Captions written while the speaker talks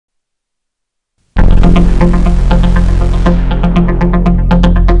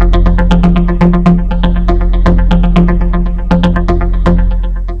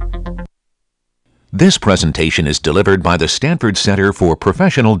This presentation is delivered by the Stanford Center for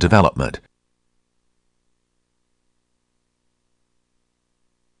Professional Development.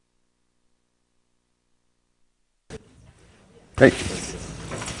 Great.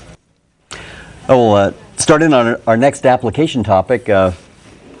 We'll start in on our next application topic,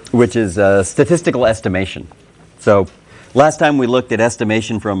 which is statistical estimation. So last time we looked at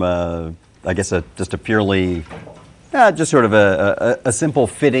estimation from I guess just a purely, just sort of a simple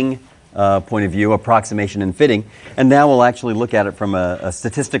fitting point of view, approximation and fitting. And now we'll actually look at it from a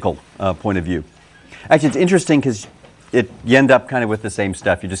statistical point of view. Actually, it's interesting because you end up kind of with the same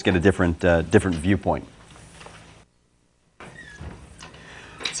stuff. You just get a different viewpoint.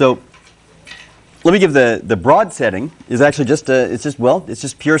 So let me give the broad setting is actually just it's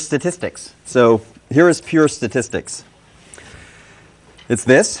just pure statistics. So here is pure statistics. It's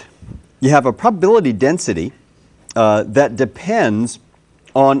this. You have a probability density that depends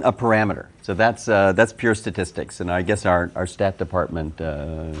on a parameter. So that's pure statistics. And I guess our stat department,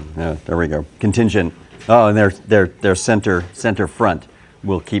 there we go, contingent. Oh, and their center front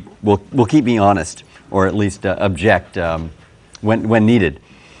will keep me honest, or at least object when needed.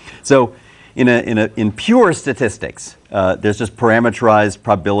 So in pure statistics, there's just parameterized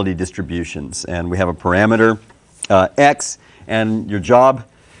probability distributions, and we have a parameter x, and your job,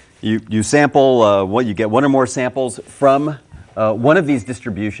 you sample you get one or more samples from one of these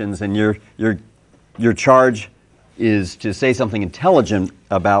distributions, and your charge is to say something intelligent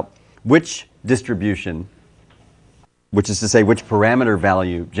about which distribution, which is to say which parameter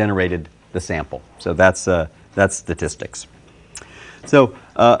value generated the sample. So that's statistics. So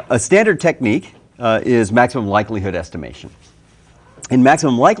a standard technique is maximum likelihood estimation. In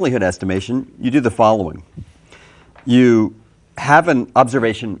maximum likelihood estimation, you do the following. You have an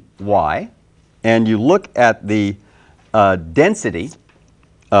observation y, and you look at the density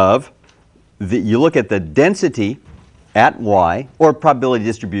at y, or probability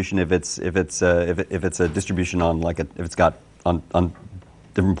distribution if it's a distribution on if it's got on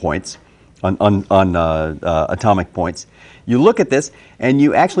different points on atomic points. You look at this and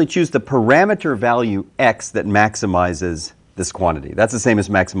you actually choose the parameter value x that maximizes this quantity. That's the same as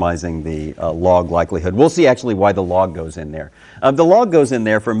maximizing the log likelihood. We'll see actually why the log goes in there. The log goes in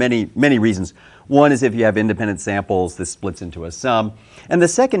there for many reasons. One is if you have independent samples, this splits into a sum. And the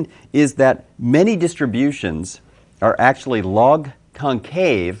second is that many distributions are actually log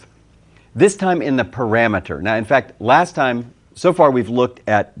concave, this time in the parameter. Now, in fact, last time, so far we've looked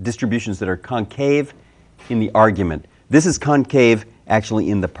at distributions that are concave in the argument. This is concave actually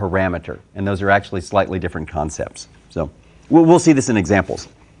in the parameter, and those are actually slightly different concepts. So we'll see this in examples.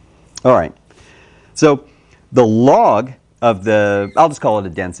 All right. So the log of I'll just call it a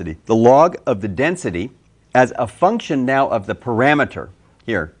density. The log of the density as a function now of the parameter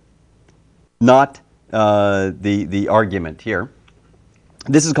here, not the argument here.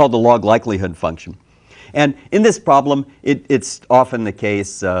 This is called the log likelihood function. And in this problem, it's often the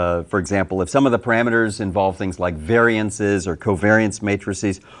case, for example, if some of the parameters involve things like variances or covariance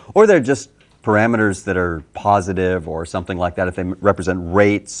matrices, or they're just parameters that are positive or something like that, if they represent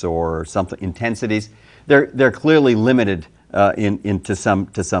rates or something, intensities, they're clearly limited into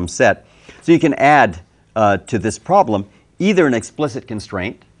some set. So you can add to this problem either an explicit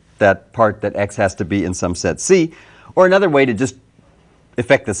constraint, that part that x has to be in some set C, or another way to just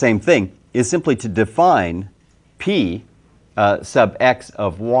effect the same thing is simply to define p sub x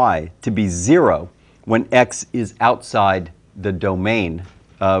of y to be 0 when x is outside the domain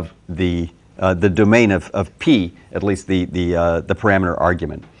of the domain of p, at least the parameter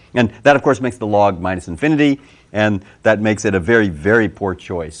argument. And that, of course, makes the log minus infinity, and that makes it a very poor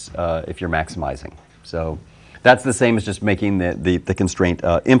choice if you're maximizing. So that's the same as just making the constraint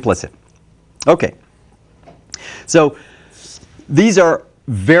implicit. Okay. So these are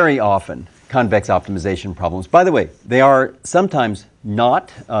very often convex optimization problems. By the way, they are sometimes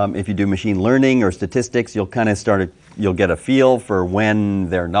not. If you do machine learning or statistics, you'll kind of you'll get a feel for when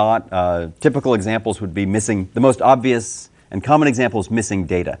they're not. Typical examples would be missing. The most obvious and common example is missing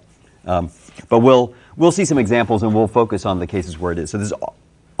data. But we'll see some examples, and we'll focus on the cases where it is. So this is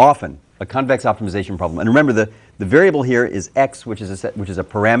often a convex optimization problem. And remember, the variable here is x, which is a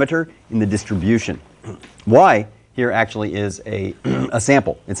parameter in the distribution. Y here actually is a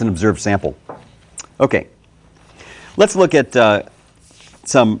sample. It's an observed sample. Okay. Let's look at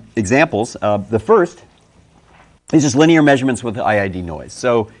some examples. The first is just linear measurements with IID noise.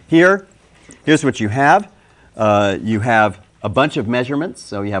 So here's what you have. You have a bunch of measurements.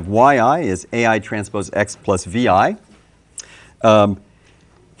 So you have yi is ai transpose x plus vi.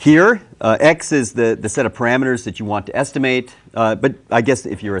 Here, x is the set of parameters that you want to estimate, but I guess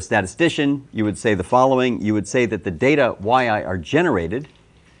if you're a statistician, you would say the following. You would say that the data yi are generated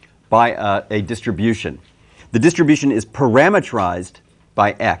by a distribution. The distribution is parameterized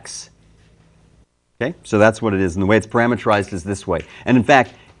by x. Okay, so that's what it is, and the way it's parameterized is this way. And in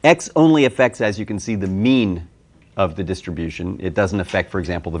fact, x only affects, as you can see, the mean of the distribution. It doesn't affect, for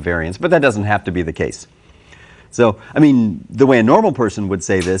example, the variance, but that doesn't have to be the case. So, I mean, the way a normal person would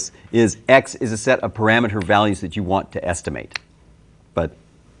say this is x is a set of parameter values that you want to estimate. But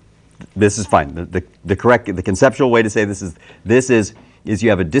this is fine. The conceptual way to say this is you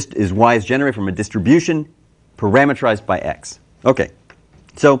have y is generated from a distribution parameterized by x. Okay,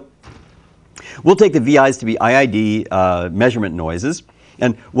 so we'll take the VIs to be IID measurement noises,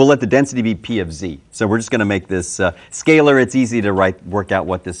 and we'll let the density be P of z. So we're just going to make this scalar. It's easy to work out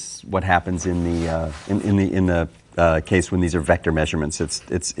what happens in the case when these are vector measurements.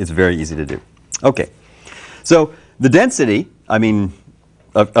 It's very easy to do. Okay, so the density, I mean,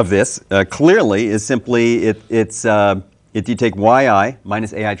 of this clearly is simply you take yi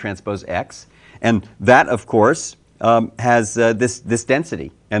minus ai transpose x, and that of course has this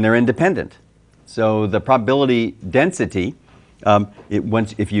density, and they're independent. So the probability density.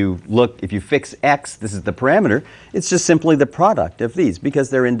 If you fix x, this is the parameter, it's just simply the product of these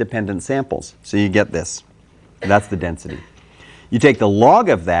because they're independent samples. So you get this. That's the density. You take the log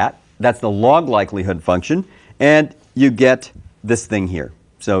of that, that's the log likelihood function, and you get this thing here.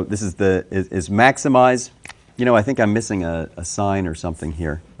 So this is maximize. You know, I think I'm missing a sign or something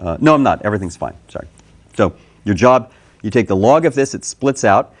here. No, I'm not. Everything's fine. Sorry. So your job, you take the log of this, it splits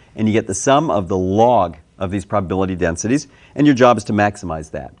out, and you get the sum of the log of these probability densities, and your job is to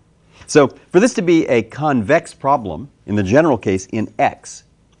maximize that. So for this to be a convex problem, in the general case, in x,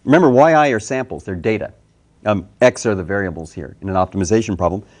 remember yi are samples, they're data. X are the variables here in an optimization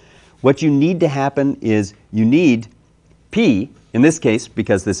problem. What you need to happen is you need p, in this case,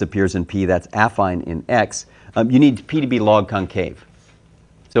 because this appears in p, that's affine in x, you need p to be log concave.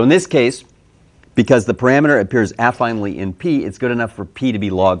 So in this case, because the parameter appears affinely in p, it's good enough for p to be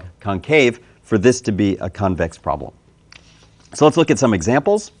log concave for this to be a convex problem. So let's look at some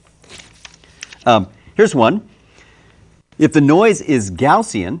examples. Here's one. If the noise is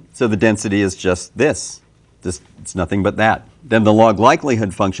Gaussian, so the density is just this, it's nothing but that, then the log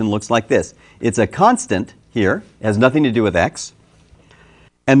likelihood function looks like this. It's a constant here, it has nothing to do with x,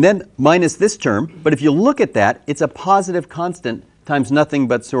 and then minus this term, but if you look at that, it's a positive constant times nothing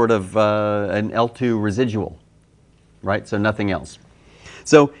but sort of an L2 residual, right? So nothing else.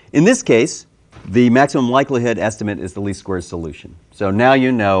 So in this case, the maximum likelihood estimate is the least squares solution. So now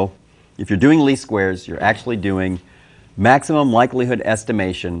you know if you're doing least squares, you're actually doing maximum likelihood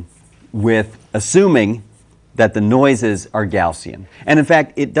estimation with assuming that the noises are Gaussian. And in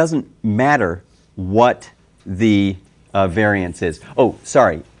fact, it doesn't matter what the variance is. Oh,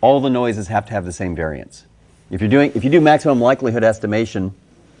 sorry, all the noises have to have the same variance. If you do maximum likelihood estimation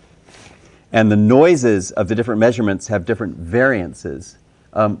and the noises of the different measurements have different variances,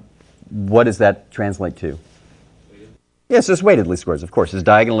 what does that translate to? Yes, just weighted least squares, of course. It's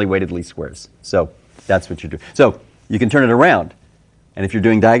diagonally weighted least squares. So that's what you do. So you can turn it around. And if you're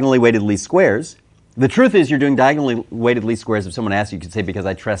doing diagonally weighted least squares, the truth is you're doing diagonally weighted least squares. If someone asks you, you could say because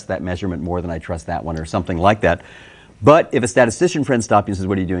I trust that measurement more than I trust that one or something like that. But if a statistician friend stops you and says,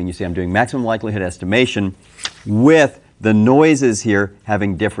 what are you doing? You say, I'm doing maximum likelihood estimation with the noises here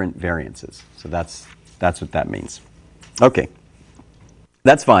having different variances. So that's what that means. Okay.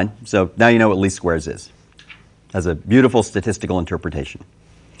 That's fine. So now you know what least squares is. Has a beautiful statistical interpretation.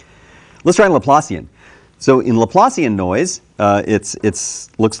 Let's try Laplacian. So in Laplacian noise, it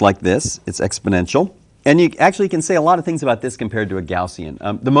looks like this. It's exponential. And you actually can say a lot of things about this compared to a Gaussian.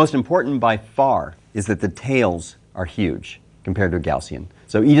 The most important by far is that the tails are huge compared to a Gaussian.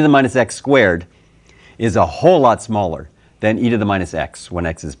 So e to the minus x squared is a whole lot smaller than e to the minus x when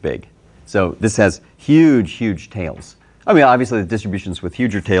x is big. So this has huge, huge tails. I mean, obviously the distributions with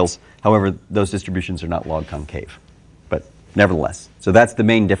huger tails, however, those distributions are not log concave. But nevertheless, so that's the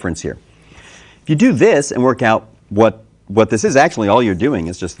main difference here. If you do this and work out what this is, actually all you're doing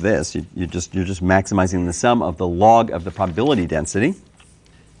is just this. You're just maximizing the sum of the log of the probability density.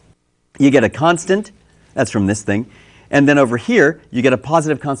 You get a constant, that's from this thing, and then over here you get a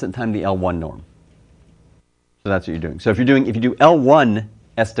positive constant times the L1 norm. So that's what you're doing. So if you do L1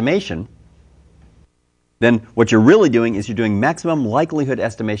 estimation, then what you're really doing is you're doing maximum likelihood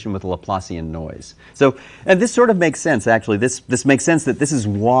estimation with Laplacian noise. So, and this sort of makes sense, actually. This makes sense that this is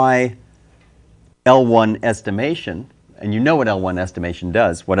why L1 estimation, and you know what L1 estimation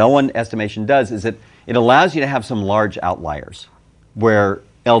does. What L1 estimation does is it allows you to have some large outliers where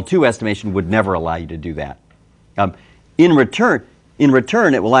L2 estimation would never allow you to do that. In return,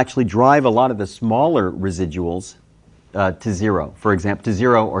 it will actually drive a lot of the smaller residuals to zero, for example, to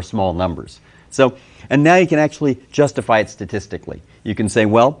zero or small numbers. So, and now you can actually justify it statistically. You can say,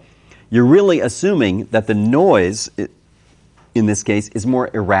 well, you're really assuming that the noise, in this case, is more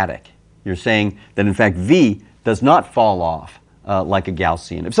erratic. You're saying that, in fact, V does not fall off like a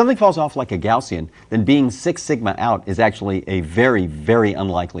Gaussian. If something falls off like a Gaussian, then being 6 sigma out is actually a very, very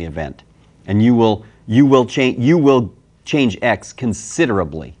unlikely event. And you will change X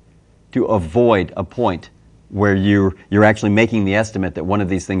considerably to avoid a point where you're actually making the estimate that one of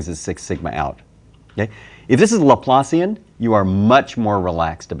these things is 6 sigma out. Okay? If this is Laplacian, you are much more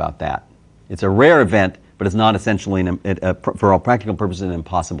relaxed about that. It's a rare event, but it's not essentially, for all practical purposes, an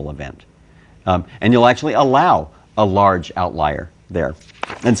impossible event. And you'll actually allow a large outlier there.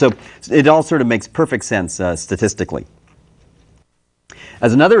 And so it all sort of makes perfect sense statistically.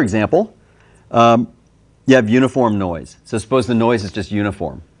 As another example, you have uniform noise. So suppose the noise is just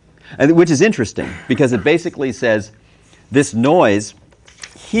uniform, which is interesting because it basically says this noise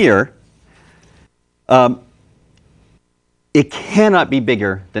here, it cannot be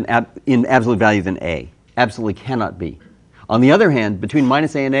bigger than in absolute value than A. Absolutely cannot be. On the other hand, between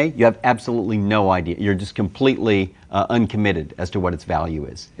minus A and A, you have absolutely no idea. You're just completely uncommitted as to what its value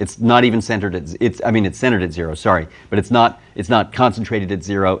is. It's not even centered at, it's centered at 0, sorry, but it's not concentrated at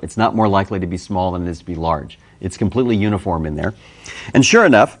 0. It's not more likely to be small than it is to be large. It's completely uniform in there. And sure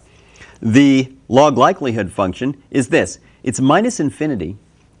enough, the log likelihood function is this. It's minus infinity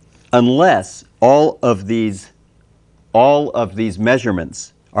unless all of these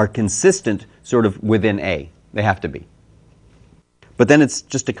measurements are consistent sort of within A. They have to be. But then it's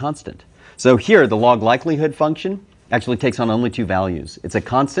just a constant. So here, the log likelihood function actually takes on only 2 values. It's a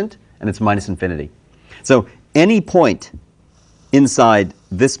constant, and it's minus infinity. So any point inside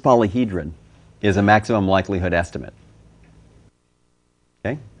this polyhedron is a maximum likelihood estimate.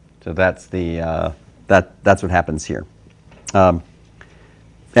 Okay? So that's that's what happens here. And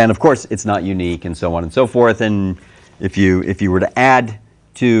of course, it's not unique, and so on and so forth. And if you were to add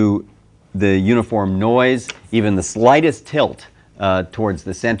to the uniform noise even the slightest tilt towards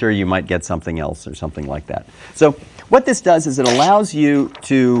the center, you might get something else or something like that. So what this does is it allows you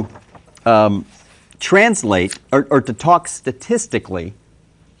to translate or to talk statistically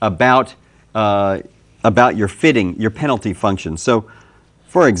about your fitting, your penalty function. So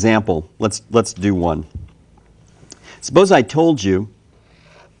for example, let's do one. Suppose I told you,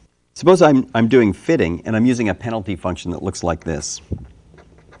 suppose I'm doing fitting and I'm using a penalty function that looks like this.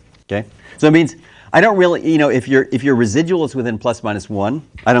 Okay? So it means I don't really, if your residual is within plus minus 1,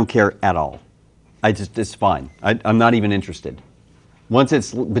 I don't care at all. It's fine. I'm not even interested. Once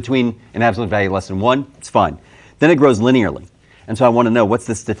it's between an absolute value less than 1, it's fine. Then it grows linearly. And so I want to know, what's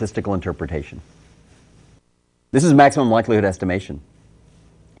the statistical interpretation? This is maximum likelihood estimation.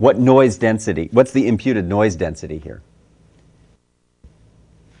 What noise density? What's the imputed noise density here?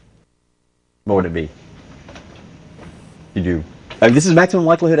 What would it be? This is maximum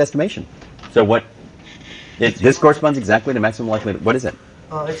likelihood estimation. So what? This corresponds exactly to maximum likelihood. What is it?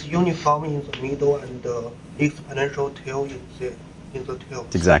 It's uniform in the middle and exponential tail in the tail.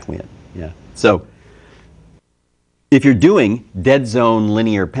 That's exactly it. Yeah. So if you're doing dead zone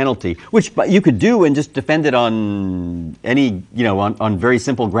linear penalty, which you could do and just defend it on any, on very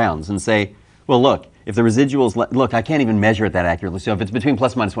simple grounds and say, well, look, if the residuals, look, I can't even measure it that accurately. So if it's between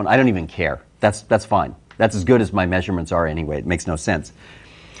plus minus 1, I don't even care. That's fine. That's as good as my measurements are anyway. It makes no sense.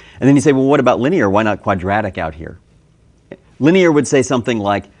 And then you say, well, what about linear? Why not quadratic out here? Linear would say something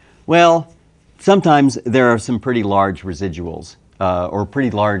like, well, sometimes there are some pretty large residuals or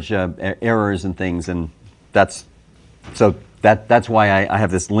pretty large errors and things, and that's why I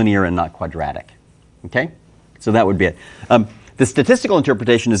have this linear and not quadratic. Okay? So that would be it. The statistical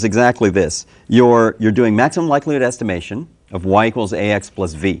interpretation is exactly this. You're doing maximum likelihood estimation of y equals ax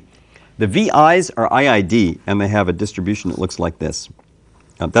plus v. The VI's are IID, and they have a distribution that looks like this.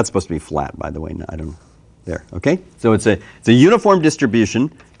 That's supposed to be flat, by the way. No, I don't know. There, okay? So it's a uniform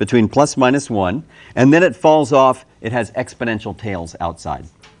distribution between plus minus 1, and then it falls off. It has exponential tails outside.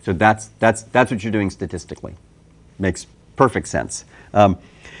 So that's what you're doing statistically. Makes perfect sense.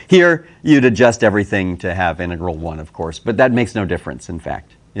 Here, you'd adjust everything to have integral 1, of course, but that makes no difference, in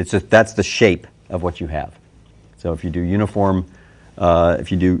fact. It's just, that's the shape of what you have. So if you do uniform, oh,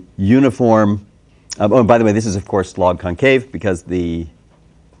 and by the way, this is, of course, log concave, because the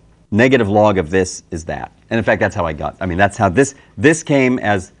negative log of this is that. And in fact, that's how that's how this came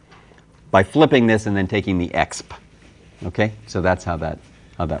as by flipping this and then taking the exp. Okay? So that's how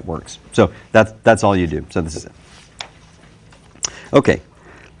that works. So that's all you do. So this is it. Okay.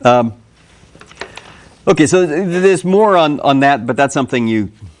 Okay, so there's more on that, but that's something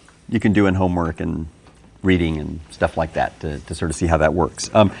you can do in homework and reading and stuff like that to sort of see how that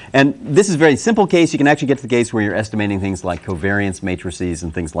works. And this is a very simple case. You can actually get to the case where you're estimating things like covariance matrices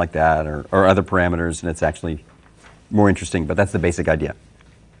and things like that, or other parameters, and it's actually more interesting, but that's the basic idea.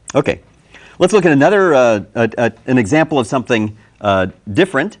 Okay, let's look at another an example of something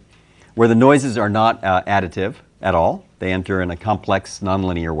different, where the noises are not additive at all. They enter in a complex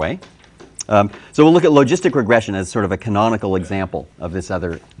nonlinear way. So we'll look at logistic regression as sort of a canonical example of this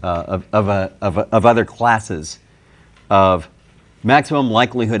other of other classes of maximum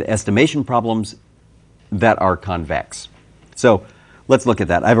likelihood estimation problems that are convex. So let's look at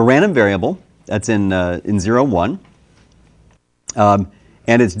that. I have a random variable that's in 0, 1,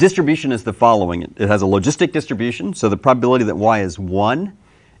 and its distribution is the following. It has a logistic distribution, so the probability that y is 1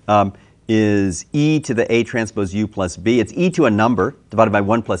 is e to the a transpose u plus b. It's e to a number divided by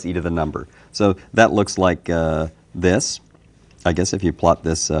 1 plus e to the number. So that looks like this, I guess, if you plot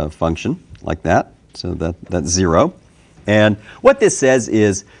this function like that. So that's 0. And what this says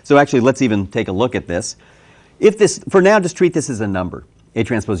is, so actually let's even take a look at this. If this, for now, just treat this as a number, a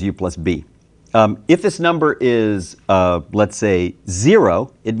transpose u plus b. If this number is, let's say,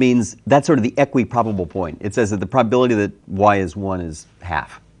 0, it means that's sort of the equiprobable point. It says that the probability that y is 1 is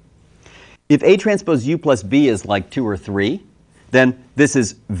half. If a transpose u plus b is like 2 or 3, then this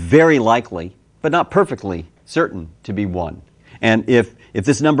is very likely, but not perfectly certain, to be 1. And if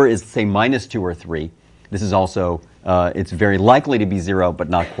this number is, say, minus 2 or 3, this is also, it's very likely to be 0, but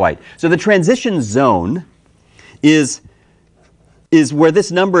not quite. So the transition zone is where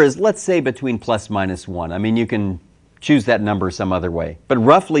this number is, let's say, between plus minus 1. I mean, you can choose that number some other way. But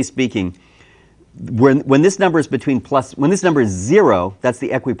roughly speaking, when this number is when this number is 0, that's the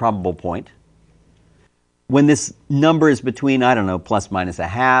equiprobable point. When this number is between, I don't know, plus minus a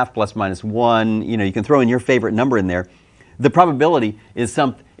half, plus minus 1, you know, you can throw in your favorite number in there. The probability is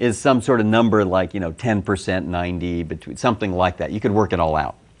some sort of number like, 10%, 90, between something like that. You could work it all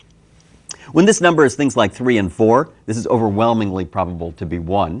out. When this number is things like 3 and 4, this is overwhelmingly probable to be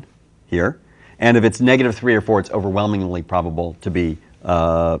 1 here. And if it's negative 3 or 4, it's overwhelmingly probable to be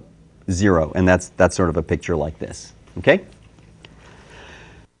 0. And that's sort of a picture like this. Okay?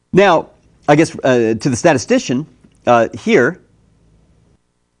 Now, I guess to the statistician, here,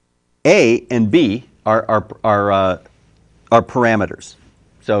 A and B are parameters.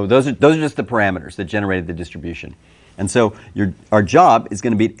 So those are just the parameters that generated the distribution. And so our job is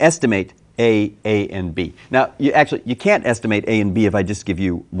going to be to estimate A, and B. Now, you can't estimate A and B if I just give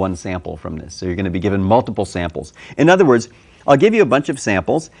you one sample from this. So you're going to be given multiple samples. In other words, I'll give you a bunch of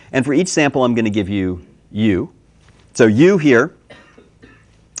samples, and for each sample I'm going to give you U. So U here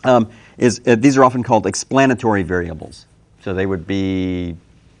these are often called explanatory variables. So they would be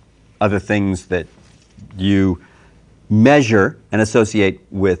other things that you measure and associate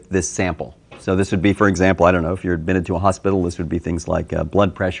with this sample. So this would be, for example, I don't know, if you're admitted to a hospital, this would be things like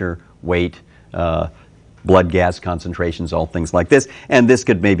blood pressure, weight, blood gas concentrations, all things like this. And this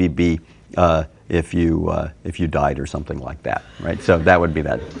could maybe be if you died or something like that, right? So that would be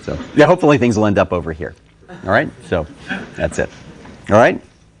that. So yeah, hopefully things will end up over here. All right? So that's it. All right?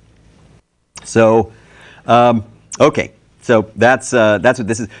 So, okay. So that's what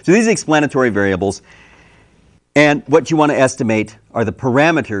this is. So these are explanatory variables. And what you want to estimate are the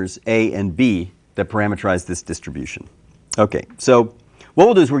parameters A and B that parameterize this distribution. Okay, so what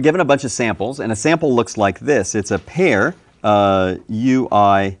we'll do is we're given a bunch of samples, and a sample looks like this. It's a pair,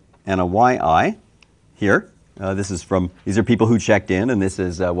 UI and a YI here. These are people who checked in, and this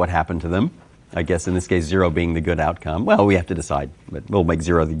is what happened to them. I guess in this case, 0 being the good outcome. Well, we have to decide, but we'll make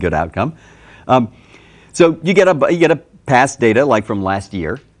 0 the good outcome. So you get a past data, like from last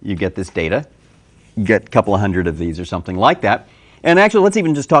year. You get this data. You get a couple of hundred of these or something like that. And actually, let's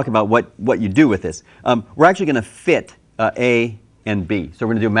even just talk about what you do with this. We're actually going to fit A and B. So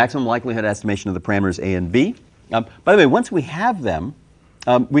we're going to do a maximum likelihood estimation of the parameters A and B. By the way, once we have them,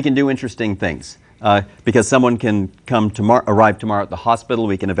 we can do interesting things. Because someone can arrive tomorrow at the hospital,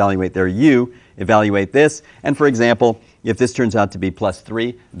 we can evaluate their U, evaluate this, and for example, if this turns out to be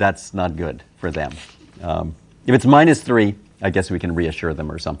 +3, that's not good for them. If it's -3, I guess we can reassure them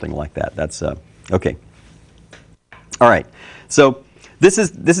or something like that. That's okay. All right. So this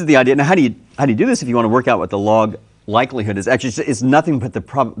is the idea. Now, how do you do this if you want to work out what the log likelihood is? Actually, it's nothing but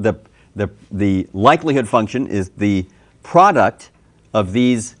the likelihood function is the product of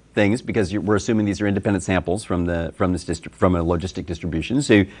these things, because we're assuming these are independent samples from a logistic distribution.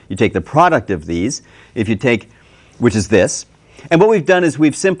 So you take the product of these. If you take, which is this, And what we've done is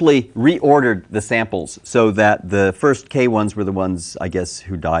we've simply reordered the samples so that the first k ones were the ones, I guess,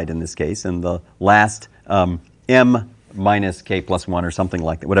 who died in this case, and the last m minus k plus 1 or something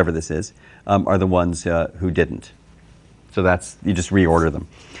like that, whatever this is, are the ones who didn't. So that's, you just reorder them.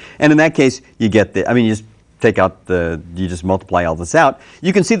 And in that case, you get the, I mean, you just take out the, you just multiply all this out.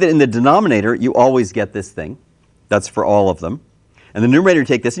 You can see that in the denominator, you always get this thing. That's for all of them. And the numerator, you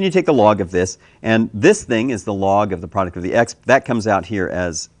take this, and you take the log of this. And this thing is the log of the product of the x. That comes out here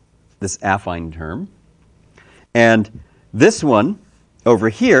as this affine term. And this one over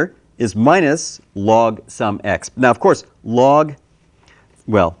here is minus log sum x. Now, of course, log,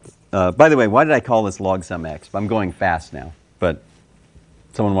 well, by the way, why did I call this log sum x? I'm going fast now, but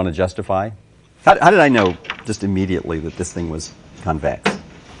someone want to justify? How did I know just immediately that this thing was convex?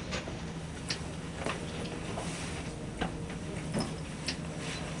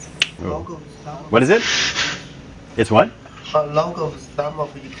 Log of sum. What is it? It's what? Log of sum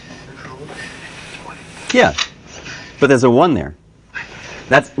of exponential. Yeah, but there's a 1 there.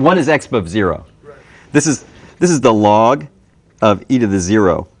 That's 1 is exp of 0. Right. This is the log of e to the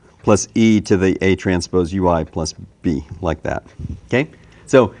 0 plus e to the a transpose ui plus b, like that. Okay?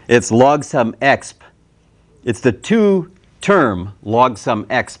 So it's log sum exp. It's the 2-term log sum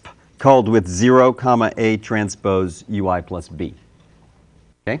exp called with 0 comma a transpose ui plus b.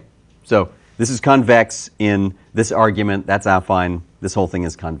 Okay? So this is convex in this argument. That's affine. This whole thing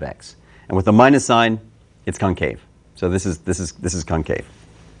is convex. And with the minus sign, it's concave. So this is concave.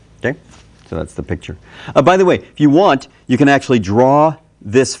 Okay? So that's the picture. By the way, if you want, you can actually draw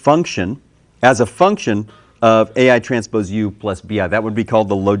this function as a function of ai transpose u plus bi. That would be called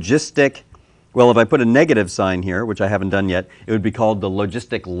the logistic, well, if I put a negative sign here, which I haven't done yet, it would be called the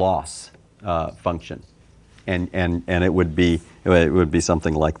logistic loss function. And it would be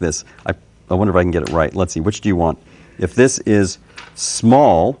something like this. I wonder if I can get it right. Let's see, which do you want? If this is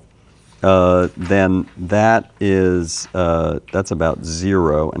small, then that is, that's about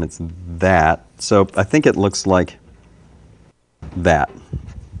 0, and it's that. So I think it looks like that.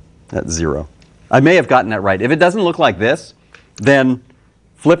 That's 0. I may have gotten that right. If it doesn't look like this, then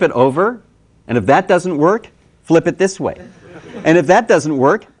flip it over. And if that doesn't work, flip it this way. And if that doesn't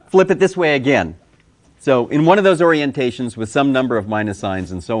work, flip it this way again. So in one of those orientations with some number of minus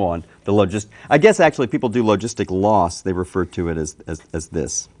signs and so on, the I guess actually people do logistic loss. They refer to it as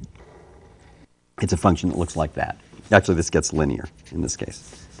this. It's a function that looks like that. Actually, this gets linear in this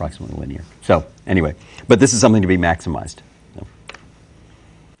case, approximately linear. So anyway, but this is something to be maximized. So.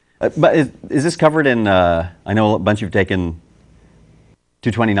 But is this covered in, I know a bunch you've taken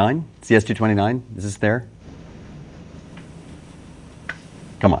 229, CS 229, is this there?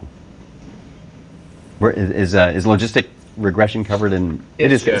 Come on. Where is logistic regression covered in? Yes,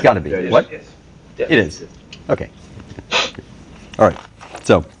 it is. sure. It's got to be. Yes, What? yes. It is. Okay. All right.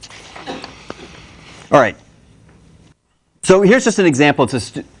 So. All right. So here's just an example.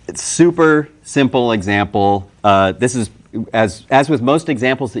 It's a super simple example. This is as with most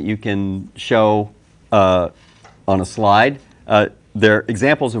examples that you can show on a slide. There are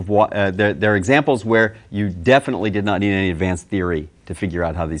examples of what there are examples where you definitely did not need any advanced theory to figure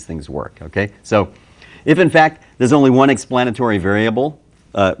out how these things work. Okay. So. If, in fact, there's only one explanatory variable,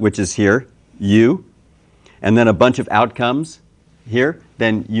 which is here, u, and then a bunch of outcomes here,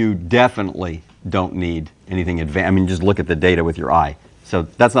 then you definitely don't need anything advanced. I mean, just look at the data with your eye. So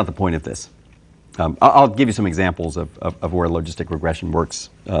that's not the point of this. I'll give you some examples of where logistic regression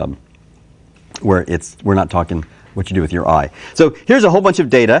works, where we're not talking what you do with your eye. So here's a whole bunch of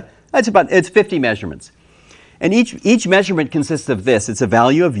data. It's 50 measurements. And each measurement consists of this. It's a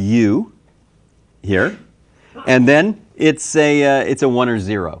value of u, here, and then it's a 1 or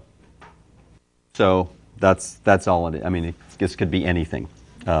 0. So that's all it is. I mean, this could be anything.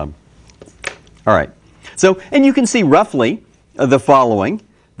 All right. So, and you can see roughly the following: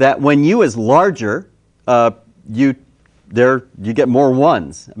 that when u is larger, you get more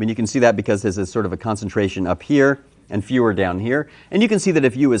 1s. I mean, you can see that because there's a sort of a concentration up here and fewer down here. And you can see that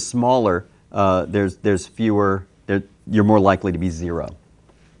if u is smaller, there's fewer. You're more likely to be 0.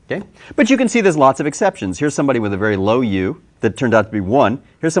 Okay? But you can see there's lots of exceptions. Here's somebody with a very low u that turned out to be 1.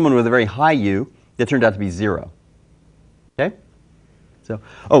 Here's someone with a very high u that turned out to be 0. Okay? So,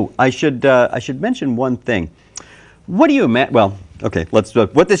 oh, I should mention one thing. What do you imagine? Well, okay, let's.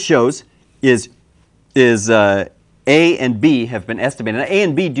 What this shows is A and B have been estimated. Now, A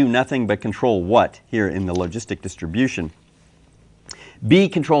and B do nothing but control what here in the logistic distribution? B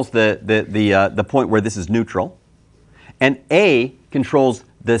controls the point where this is neutral, and A controls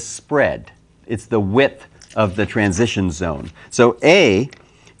the spread. It's the width of the transition zone. So A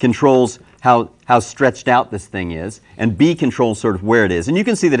controls how stretched out this thing is, and B controls sort of where it is. And you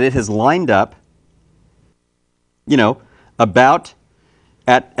can see that it has lined up, you know, about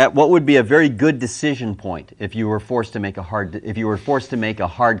at what would be a very good decision point if you were forced to make a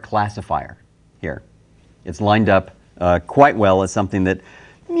hard classifier here. It's lined up quite well as something that,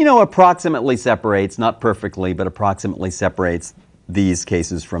 you know, approximately separates, not perfectly, but approximately separates these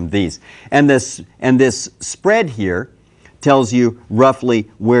cases from these. And this spread here tells you roughly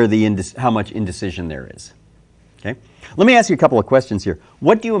where how much indecision there is. Okay? Let me ask you a couple of questions here.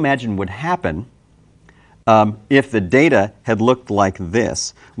 What do you imagine would happen if the data had looked like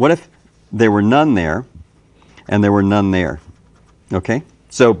this? What if there were none there and there were none there? Okay?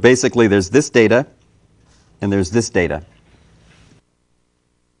 So basically there's this data and there's this data.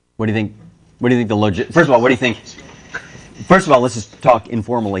 What do you think? What do you think the first of all, what do you think? First of all, let's just talk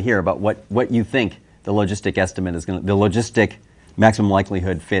informally here about what you think the logistic estimate is the logistic maximum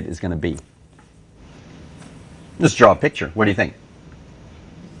likelihood fit is going to be. Just draw a picture. What do you think?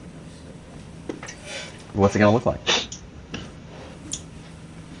 What's it going to look like?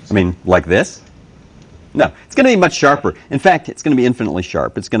 I mean, like this? No, it's going to be much sharper. In fact, it's going to be infinitely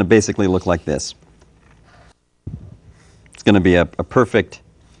sharp. It's going to basically look like this. It's going to be a perfect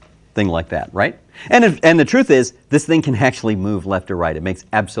thing like that, right? And the truth is, this thing can actually move left or right. It makes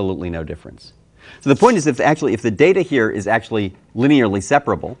absolutely no difference. So the point is, if the data here is actually linearly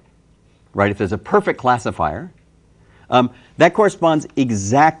separable, right? If there's a perfect classifier, that corresponds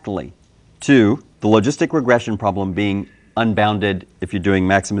exactly to the logistic regression problem being unbounded. If you're doing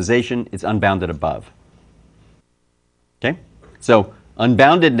maximization, it's unbounded above. Okay? So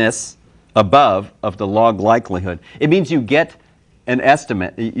unboundedness above of the log likelihood. It means you get an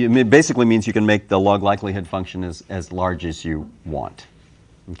estimate. It basically means you can make the log likelihood function as large as you want.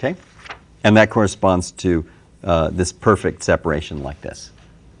 Okay? And that corresponds to this perfect separation like this.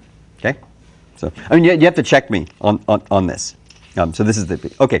 Okay? So, I mean, you have to check me on this. So this is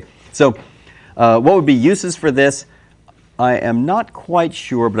the, okay. So what would be uses for this? I am not quite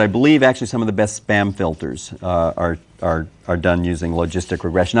sure, but I believe actually some of the best spam filters are done using logistic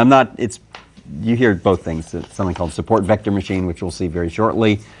regression. I'm not, you hear both things. It's something called support vector machine, which we'll see very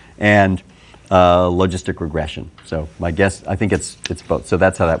shortly, and logistic regression. So my guess, I think it's both. So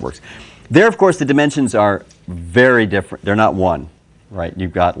that's how that works. There, of course, the dimensions are very different. They're not one, right?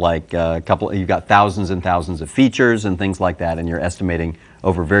 You've got like you've got thousands and thousands of features and things like that, and you're estimating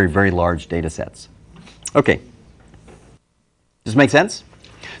over very, very large data sets. Okay. Does this make sense?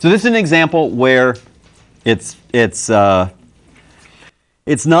 So this is an example where it's not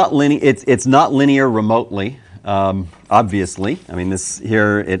linear remotely, obviously. I mean, this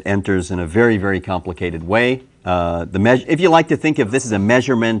here it enters in a very, very complicated way. If you like to think of this as a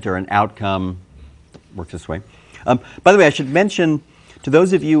measurement or an outcome, works this way. By the way, I should mention to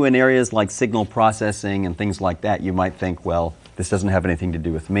those of you in areas like signal processing and things like that, you might think, well, this doesn't have anything to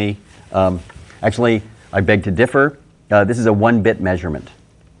do with me. Actually, I beg to differ. This is a 1-bit measurement.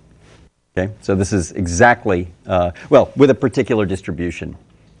 Okay, so this is exactly, well, with a particular distribution.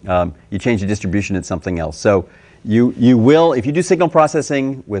 You change the distribution, it's something else. So you will, if you do signal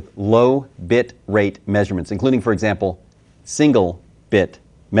processing with low bit rate measurements, including, for example, single bit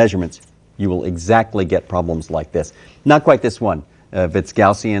measurements, you will exactly get problems like this. Not quite this one. If it's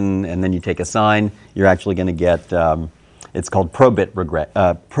Gaussian and then you take a sign, you're actually going to get, it's called pro-bit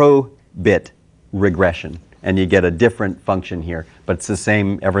regression. And you get a different function here, but it's the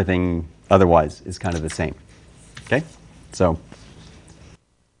same, everything otherwise is kind of the same. Okay? So,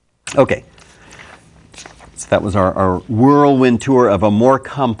 okay. So that was our whirlwind tour of a more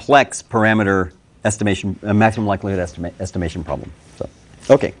complex parameter estimation, maximum likelihood estimation problem. So,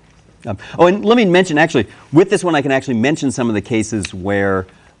 okay. Oh, and let me mention, actually, with this one I can actually mention some of the cases where,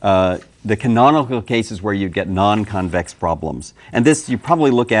 the canonical cases where you get non-convex problems. And this you probably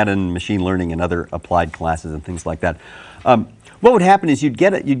look at in machine learning and other applied classes and things like that. What would happen is you'd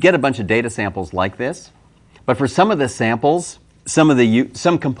get a bunch of data samples like this, but for some of the samples,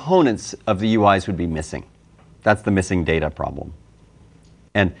 some components of the UIs would be missing. That's the missing data problem.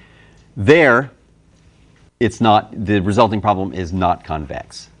 And there, the resulting problem is not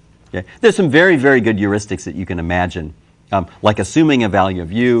convex. Okay? There's some very, very good heuristics that you can imagine, like assuming a value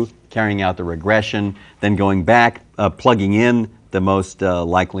of u, carrying out the regression, then going back, plugging in the most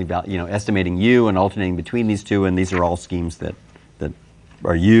likely value, estimating u and alternating between these two, and these are all schemes that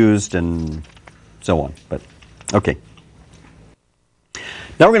are used and so on. But okay.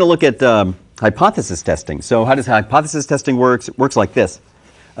 Now we're going to look at hypothesis testing. So how does hypothesis testing work? It works like this.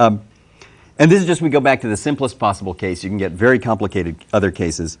 And this is just, we go back to the simplest possible case. You can get very complicated other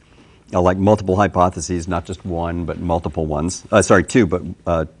cases. like multiple hypotheses, not just one, but multiple ones. Sorry, two, but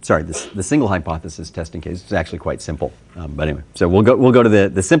the single hypothesis testing case is actually quite simple. But anyway, so we'll go to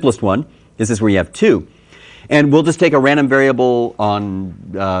the simplest one. This is where you have 2. And we'll just take a random variable on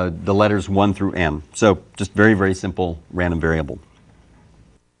the letters 1 through n. So just very, very simple random variable.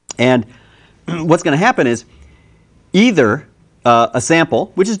 And what's going to happen is either a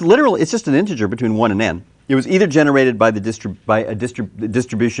sample, which is literally, it's just an integer between 1 and n. It was either generated by the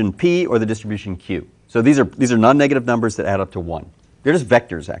distribution p or the distribution q. So these are non-negative numbers that add up to 1. They're just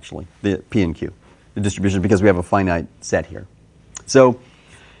vectors, actually, the p and q, the distribution, because we have a finite set here. So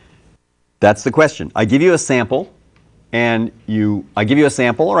that's the question. I give you a sample, and I give you a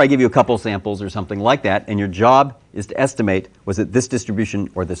sample, or I give you a couple samples or something like that, and your job is to estimate, was it this distribution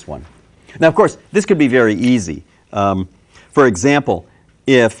or this one? Now, of course, this could be very easy. For example,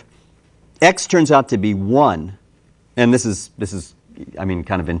 if x turns out to be 1, and this is I mean,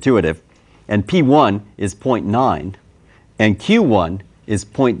 kind of intuitive, and p1 is 0.9, and q1 is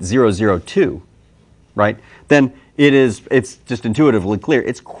 0.002, right? Then it's just intuitively clear.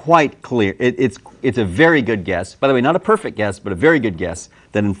 It's quite clear. It's a very good guess. By the way, not a perfect guess, but a very good guess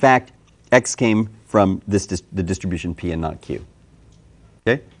that in fact x came from the distribution p and not q.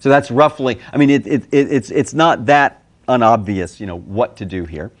 Okay, so that's roughly. I mean, it's not that unobvious, you know, what to do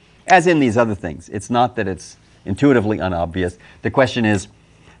here. As in these other things, it's not that it's intuitively unobvious. The question is,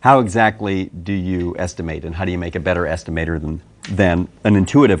 how exactly do you estimate, and how do you make a better estimator than an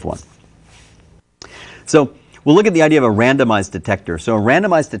intuitive one? So we'll look at the idea of a randomized detector. So a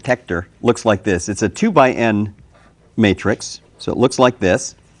randomized detector looks like this. It's a 2 by n matrix. So it looks like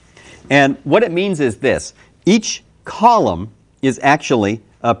this. And what it means is this. Each column is actually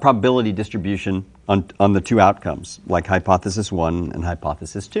a probability distribution on the 2 outcomes, like hypothesis 1 and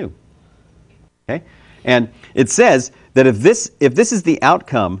hypothesis 2. Okay? And it says that if this is the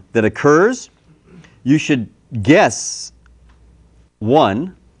outcome that occurs, you should guess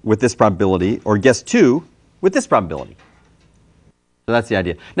 1 with this probability, or guess 2 with this probability. So that's the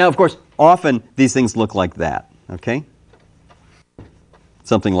idea. Now, of course, often these things look like that, okay?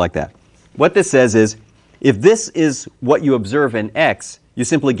 Something like that. What this says is, if this is what you observe in x, you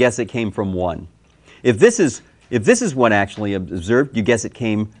simply guess it came from 1. If this is what actually observed, you guess it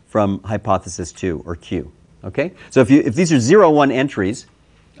came from hypothesis 2 or q. Okay? So if these are 0, 1 entries,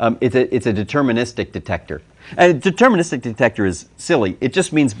 it's a deterministic detector. And a deterministic detector is silly. It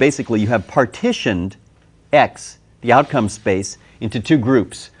just means basically you have partitioned x, the outcome space, into 2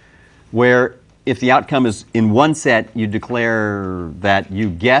 groups, where if the outcome is in one set, you declare that you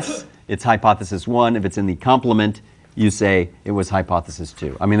guess it's hypothesis 1. If it's in the complement, you say it was hypothesis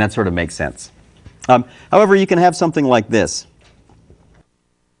 2. I mean, that sort of makes sense. However, you can have something like this,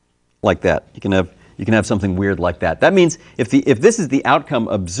 like that. You can have something weird like that. That means if this is the outcome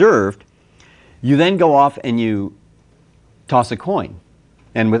observed, you then go off and you toss a coin,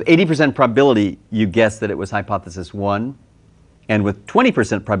 and with 80% probability, you guess that it was hypothesis 1, and with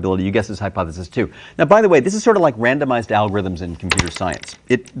 20% probability, you guess it's hypothesis 2. Now, by the way, this is sort of like randomized algorithms in computer science.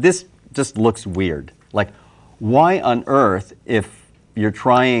 This just looks weird. Like, why on earth, if you're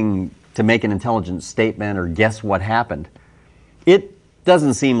trying to make an intelligent statement or guess what happened, it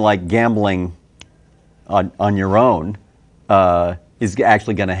doesn't seem like gambling on your own is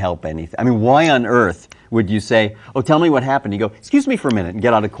actually going to help anything. I mean, why on earth would you say, oh, tell me what happened? You go, excuse me for a minute, and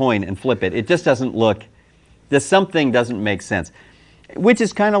get out a coin and flip it. It just doesn't look, something doesn't make sense. Which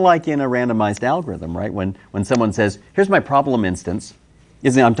is kind of like in a randomized algorithm, right? When someone says, here's my problem instance,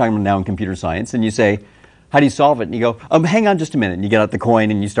 I'm talking now in computer science, and you say, how do you solve it? And you go, hang on just a minute. And you get out the coin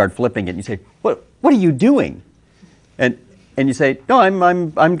and you start flipping it. And you say, what are you doing? And you say, no,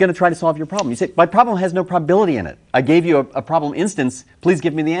 I'm going to try to solve your problem. You say, my problem has no probability in it. I gave you a problem instance. Please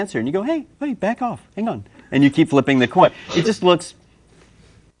give me the answer. And you go, hey, back off. Hang on. And you keep flipping the coin. It just looks,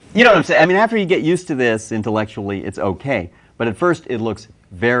 you know what I'm saying? I mean, after you get used to this intellectually, it's okay. But at first, it looks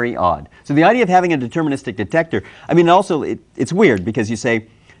very odd. So the idea of having a deterministic detector, I mean, also, it's weird because you say,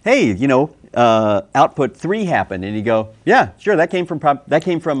 hey, you know, output 3 happened. And you go, yeah, sure, that came from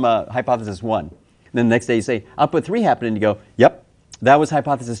hypothesis 1. And then the next day you say, output 3 happened. And you go, yep, that was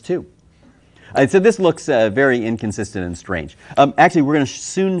hypothesis 2. So this looks very inconsistent and strange. Actually, we're going to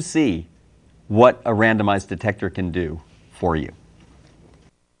soon see what a randomized detector can do for you.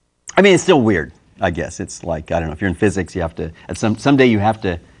 I mean, it's still weird, I guess. It's like, I don't know, if you're in physics, you have to, someday you have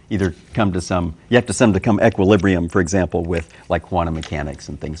to either come to some equilibrium, for example, with like quantum mechanics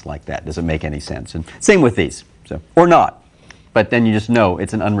and things like that. Does it make any sense? And same with these, so, or not. But then you just know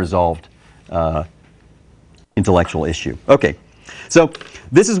it's an unresolved intellectual issue. Okay, so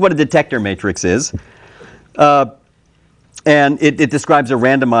this is what a detector matrix is. And it describes a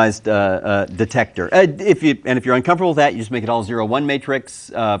randomized detector. If you're uncomfortable with that, you just make it all 0, 1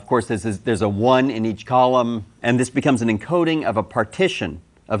 matrix. Of course, there's a 1 in each column, and this becomes an encoding of a partition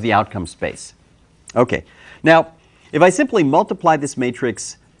of the outcome space. Okay. Now, if I simply multiply this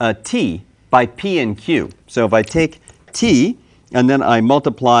matrix T by P and Q, so if I take T and then I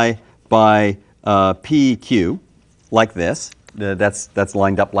multiply by PQ like this, that's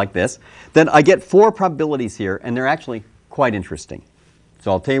lined up like this, then I get 4 probabilities here, and they're actually quite interesting.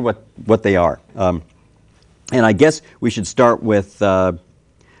 So I'll tell you what they are. And I guess we should start with, well,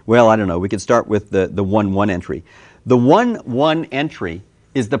 I don't know, we could start with the 1-1 entry. The 1-1 entry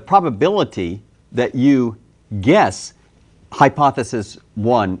is the probability that you guess hypothesis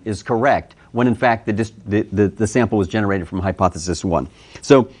 1 is correct when in fact the sample was generated from hypothesis 1.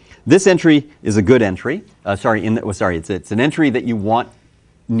 So this entry is a good entry. It's an entry that you want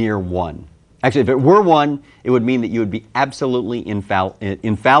near 1. Actually, if it were 1, it would mean that you would be absolutely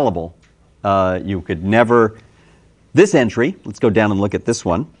infallible. You could never. This entry, let's go down and look at this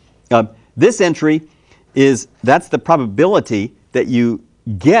one. This entry that's the probability that you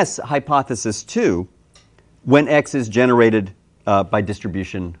guess hypothesis 2 when X is generated by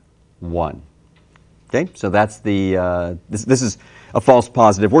distribution 1. Okay, so that's the this is a false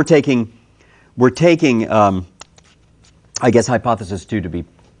positive. We're taking I guess hypothesis 2 to be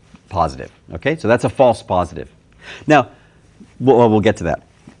positive. Okay, so that's a false positive. Now, we'll get to that.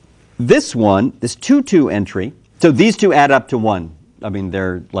 This one, this 2-2 entry, so these two add up to 1. I mean,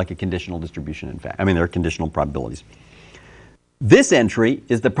 they're like a conditional distribution, in fact. I mean, they're conditional probabilities. This entry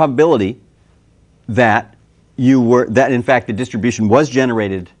is the probability that in fact the distribution was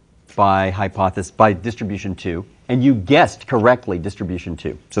generated by distribution 2, and you guessed correctly distribution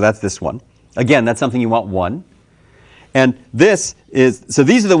 2. So that's this one. Again, that's something you want 1. And so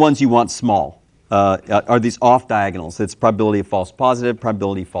these are the ones you want small, are these off diagonals. It's probability of false positive,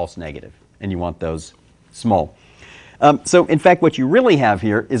 probability of false negative, and you want those small. So in fact, what you really have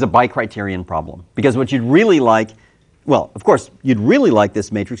here is a bicriterion problem, because what you'd really like, well, of course, you'd really like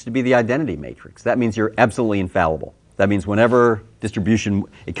this matrix to be the identity matrix. That means you're absolutely infallible. That means whenever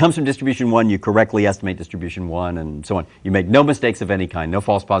it comes from distribution 1, you correctly estimate distribution 1 and so on. You make no mistakes of any kind, no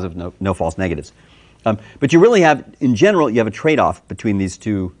false positives, no false negatives. But you really have, in general, you have a trade-off between these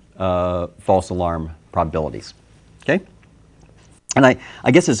two false alarm probabilities. Okay? And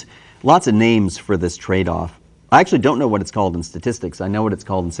I guess there's lots of names for this trade-off. I actually don't know what it's called in statistics. I know what it's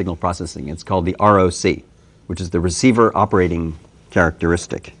called in signal processing. It's called the ROC, which is the receiver operating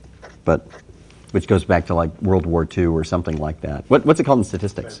characteristic, which goes back to like World War II or something like that. What's it called in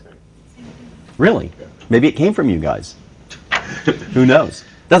statistics? Really? Maybe it came from you guys. Who knows?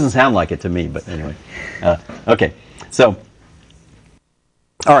 Doesn't sound like it to me, but anyway. Okay, so,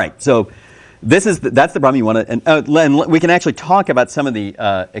 all right, so that's the problem you want to, and we can actually talk about some of the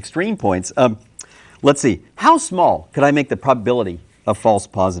extreme points. Let's see, how small could I make the probability of false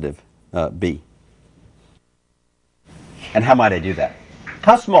positive be? And how might I do that?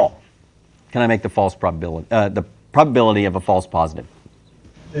 How small can I make the probability of a false positive?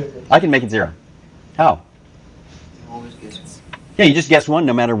 0. I can make it 0. How? Always guess. Yeah, you just guess 1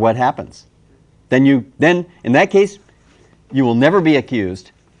 no matter what happens. Then in that case, you will never be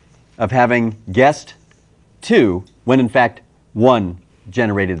accused of having guessed 2 when in fact 1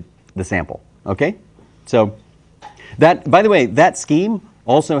 generated the sample. Okay? So by the way, that scheme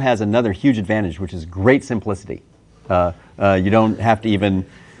also has another huge advantage, which is great simplicity. You don't have to even,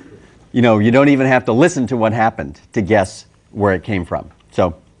 you don't even have to listen to what happened to guess where it came from.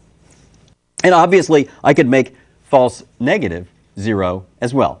 So, and obviously I could make false negative 0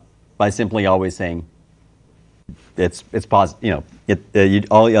 as well by simply always saying it's positive.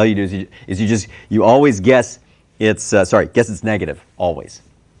 All you do is you always guess guess it's negative always,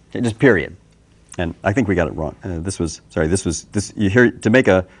 okay, just period. And I think we got it wrong. You hear to make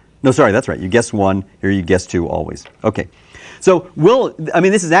a no, sorry, that's right. You guess 1 here. You guess 2 always. Okay, so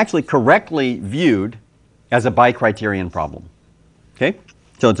this is actually correctly viewed as a bicriterion problem. Okay,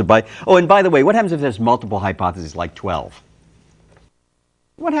 so it's a Oh, and by the way, what happens if there's multiple hypotheses like 12?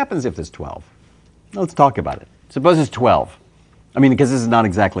 What happens if there's 12? Let's talk about it. Suppose it's 12. Because this is not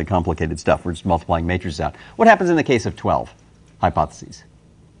exactly complicated stuff. We're just multiplying matrices out. What happens in the case of 12 hypotheses?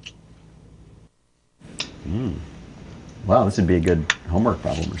 Wow, this would be a good homework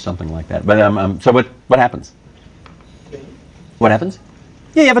problem or something like that. But so what happens? What happens?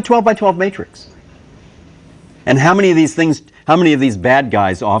 Yeah, you have a 12 by 12 matrix. And how many of these bad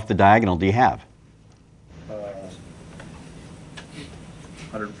guys off the diagonal do you have?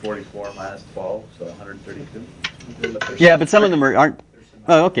 144 minus 12, so 132. Yeah, but some of them aren't.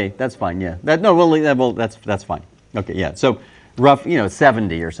 Oh, okay, that's fine. Yeah, that's fine. Okay, yeah. So rough,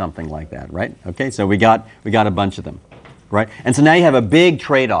 70 or something like that, right? Okay, so we got a bunch of them, right? And so now you have a big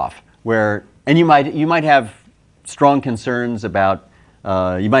trade-off where, and you might have strong concerns about,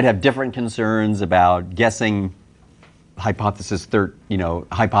 you might have different concerns about guessing hypothesis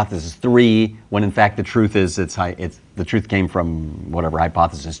 3 when in fact the truth is the truth came from whatever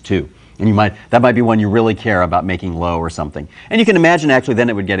hypothesis 2. And that might be one you really care about making low or something. And you can imagine actually then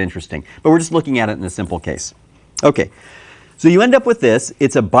it would get interesting. But we're just looking at it in a simple case. Okay, so you end up with this.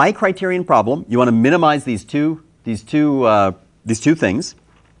 It's a bi-criterion problem. You want to minimize these two things.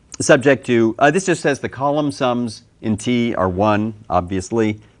 Subject to, this just says the column sums in T are 1,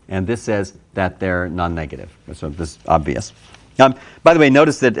 obviously. And this says that they're non-negative. So this is obvious. By the way,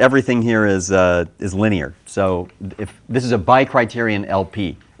 notice that everything here is linear. So if this is a bi-criterion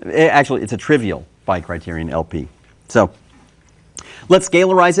LP. Actually, it's a trivial bi-criterion LP. So let's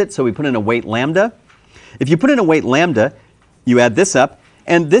scalarize it. So we put in a weight lambda. If you put in a weight lambda, you add this up.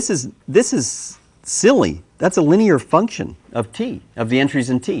 And this is silly. That's a linear function of T, of the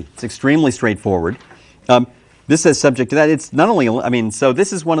entries in T. It's extremely straightforward. This says subject to that. It's not only, so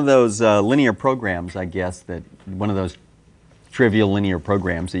this is one of those linear programs, I guess, one of those trivial linear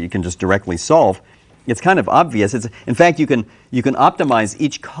programs that you can just directly solve. It's kind of obvious. In fact, you can optimize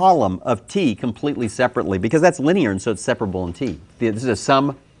each column of T completely separately because that's linear and so it's separable in T. This is a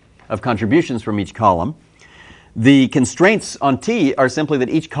sum of contributions from each column. The constraints on T are simply that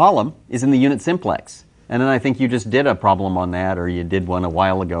each column is in the unit simplex. And then I think you just did a problem on that, or you did one a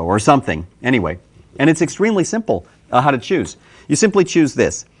while ago or something. Anyway, and it's extremely simple how to choose. You simply choose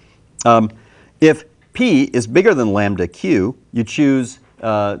this. If P is bigger than lambda Q, you choose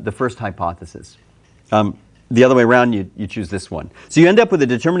the first hypothesis. The other way around, you choose this one. So you end up with a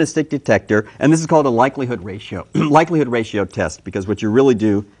deterministic detector, and this is called a likelihood ratio, likelihood ratio test, because what you really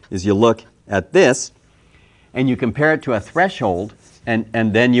do is you look at this, and you compare it to a threshold, and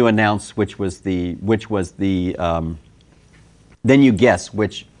then you announce then you guess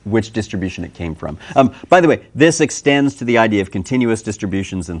which distribution it came from. By the way, this extends to the idea of continuous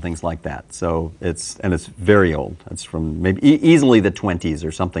distributions and things like that. So it's very old. It's from maybe easily the 20s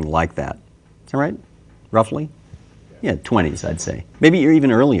or something like that. Is that right? Roughly? Yeah, 20s, I'd say. Maybe you're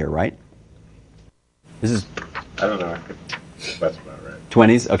even earlier, right? This is... I don't know. That's about right.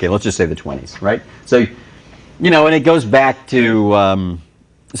 20s? Okay, let's just say the 20s, right? So, and it goes back to...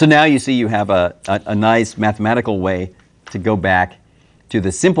 so now you see you have a nice mathematical way to go back to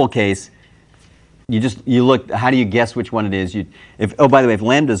the simple case. You look, how do you guess which one it is? Oh, by the way, if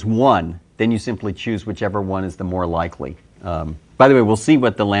lambda's 1, then you simply choose whichever one is the more likely. By the way, we'll see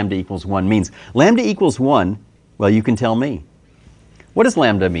what the lambda equals 1 means. Lambda equals 1, well, you can tell me. What does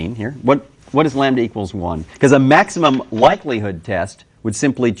lambda mean here? What does lambda equals 1? Because a maximum likelihood test would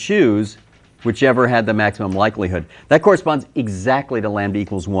simply choose whichever had the maximum likelihood. That corresponds exactly to lambda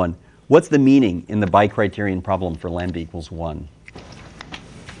equals 1. What's the meaning in the bi-criterion problem for lambda equals 1?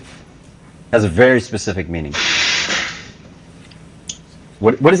 Has a very specific meaning.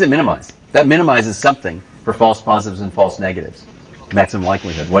 What does it minimize? That minimizes something for false positives and false negatives. Maximum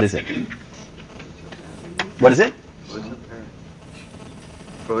likelihood. What is it? What is it?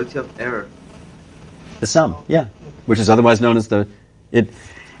 Probability of error. The sum, yeah. Which is otherwise known as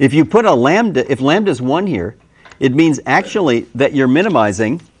if you put a lambda, if lambda is 1 here, it means actually that you're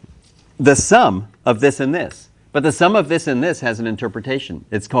minimizing the sum of this and this. But the sum of this and this has an interpretation.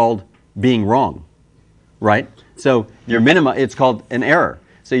 It's called being wrong, right? So it's called an error.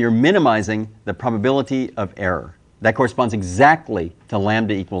 So you're minimizing the probability of error. That corresponds exactly to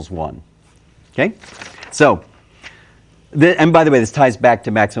lambda equals 1. Okay? So, and by the way, this ties back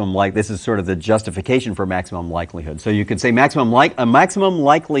to maximum this is sort of the justification for maximum likelihood. So you could say a maximum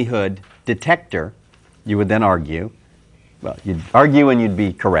likelihood detector, you would then argue, well, you'd argue and you'd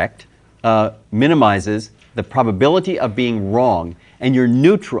be correct, minimizes the probability of being wrong, and you're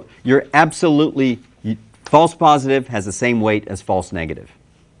neutral. You're absolutely, false positive has the same weight as false negative.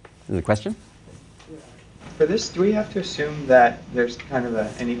 Is there a question? For this, do we have to assume that there's kind of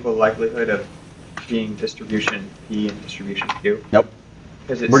an equal likelihood of being distribution P and distribution Q? Nope.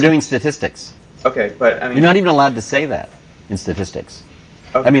 We're doing statistics. Okay, but I mean... You're not even allowed to say that in statistics.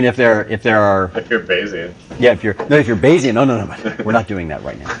 Okay. I mean, if there are... If you're Bayesian. Yeah, if you're Bayesian, no, we're not doing that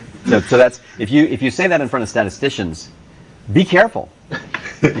right now. So that's, if you say that in front of statisticians, be careful.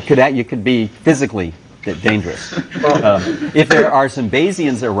 You could be physically dangerous. If there are some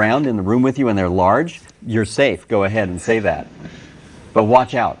Bayesians around in the room with you and they're large, you're safe. Go ahead and say that. But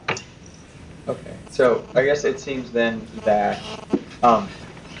watch out. Okay, so I guess it seems then that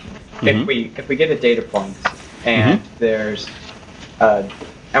if we get a data point and there's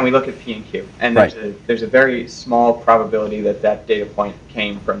and we look at P and Q, and Right. there's a very small probability that that data point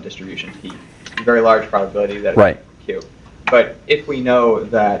came from distribution P, a very large probability that it Right. came from Q. But if we know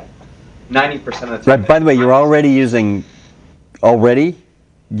that 90% of the time... Right. By the way, you're already using,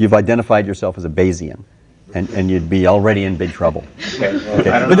 you've identified yourself as a Bayesian, and you'd be already in big trouble. Okay, well, Okay.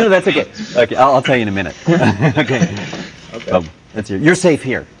 I don't But know. no, that's okay. Okay, I'll tell you in a minute. Okay. Okay. That's you're safe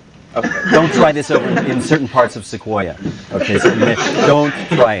here. Okay. Don't try this over in certain parts of Sequoia. Okay, so don't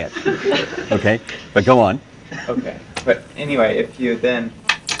try it. Okay, but go on. Okay, but anyway, if you then,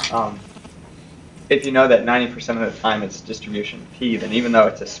 if you know that 90% of the time it's distribution P, then even though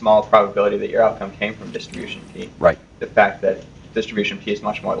it's a small probability that your outcome came from distribution P, Right. the fact that distribution P is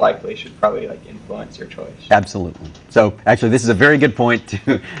much more likely should probably like influence your choice. Absolutely. So actually, this is a very good point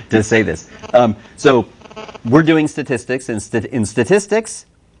to say this. So we're doing statistics. In statistics,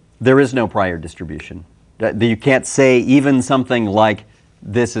 there is no prior distribution. You can't say even something like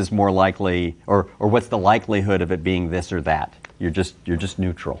this is more likely, or what's the likelihood of it being this or that. You're just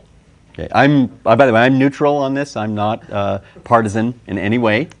neutral. Okay. By the way, I'm neutral on this. I'm not partisan in any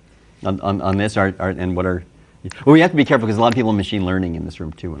way on this. Well, we have to be careful because a lot of people in machine learning in this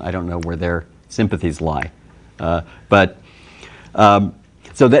room too, and I don't know where their sympathies lie. So a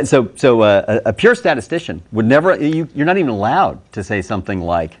pure statistician would never. You're not even allowed to say something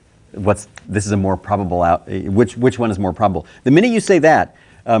like, this is a more probable which one is more probable. The minute you say that,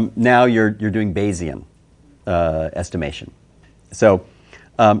 now you're doing Bayesian estimation. So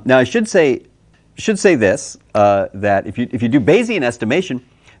now I should say this that if you do Bayesian estimation,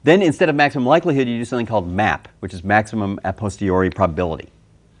 then instead of maximum likelihood, you do something called MAP, which is maximum a posteriori probability.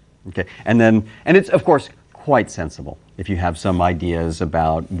 Okay, and it's of course quite sensible if you have some ideas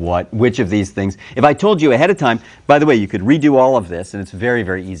about which of these things. If I told you ahead of time, by the way, you could redo all of this, and it's very,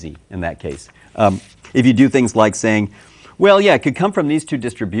 very easy in that case. If you do things like saying, well, yeah, it could come from these two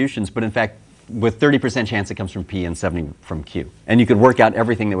distributions, but in fact, with 30% chance it comes from P and 70 from Q. And you could work out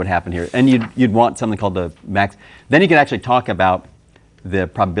everything that would happen here. And you'd want something called the max. Then you could actually talk about the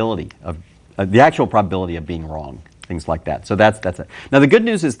probability of, the actual probability of being wrong, things like that. So that's it. Now the good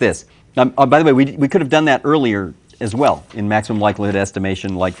news is this. By the way, we could have done that earlier as well in maximum likelihood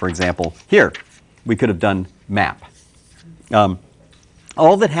estimation, like for example, here. We could have done MAP.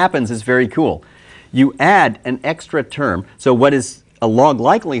 All that happens is very cool. You add an extra term. So what is a log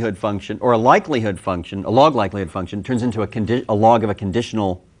likelihood function, or a likelihood function, a log likelihood function, turns into a log of a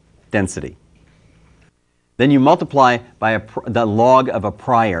conditional density. Then you multiply by the log of a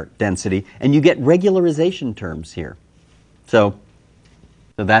prior density, and you get regularization terms here. So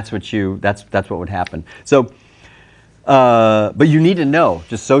that's what would happen. So, but you need to know,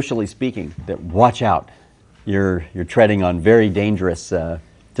 just socially speaking, that watch out. You're treading on very dangerous.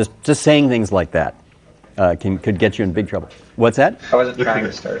 Just saying things like that could get you in big trouble. What's that? I wasn't trying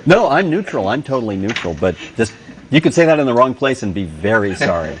to start. No, I'm neutral. I'm totally neutral. But just you could say that in the wrong place and be very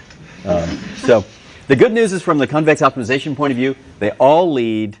sorry. So the good news is from the convex optimization point of view, they all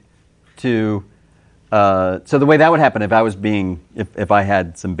lead to. So the way that would happen if I was if I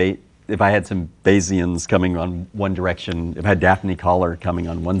had some Bayesians coming on one direction, if I had Daphne Collar coming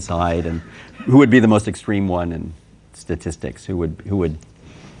on one side, and who would be the most extreme one in statistics? Who would?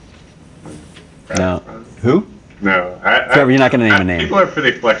 No. Who? No. Trevor, you're not going to name a name. People are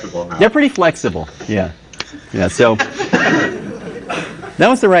pretty flexible now. They're pretty flexible. Yeah. Yeah. So that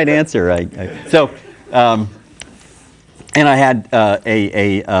was the right answer. And I had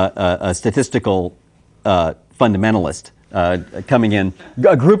a statistical fundamentalist coming in,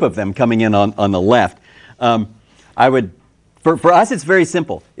 a group of them coming in on the left. I would, for us, it's very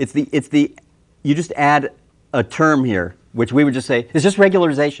simple. You just add a term here, which we would just say it's just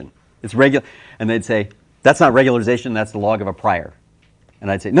regularization. It's regular, and they'd say that's not regularization. That's the log of a prior.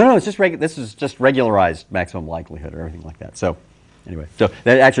 And I'd say no, it's just this is just regularized maximum likelihood or everything like that. So anyway, so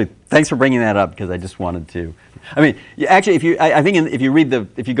that actually, thanks for bringing that up because I just wanted to. I mean, actually, if you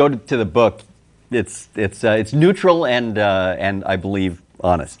go to the book, it's neutral and I believe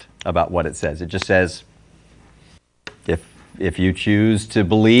honest about what it says. It just says if you choose to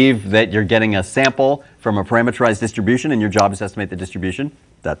believe that you're getting a sample from a parameterized distribution and your job is to estimate the distribution,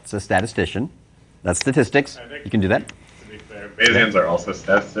 that's a statistician. That's statistics. You can do that. To be fair, Bayesians are also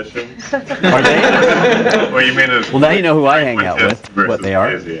statisticians. Are they? What you mean is Well, now you know who I hang out with, frequentist what they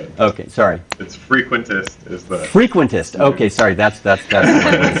are. versus Bayesian. Okay, sorry. It's frequentist is the Frequentist. Okay, sorry. That's the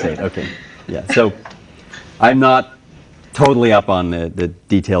right way to say it. Okay, yeah. So I'm not totally up on the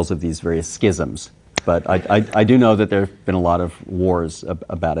details of these various schisms, but I do know that there have been a lot of wars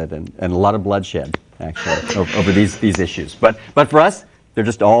about it and a lot of bloodshed actually over these issues. But for us, they're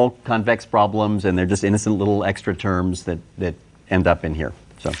just all convex problems, and they're just innocent little extra terms that end up in here.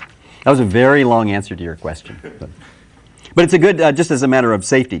 So that was a very long answer to your question. But it's a good, just as a matter of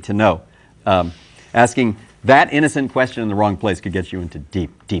safety to know. Asking that innocent question in the wrong place could get you into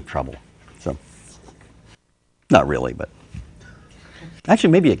deep, deep trouble. So, not really, but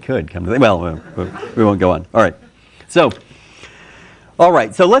actually maybe it could come to, well, we won't go on. All right. So, all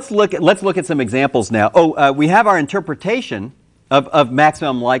right, so let's look at some examples now. Oh, we have our interpretation of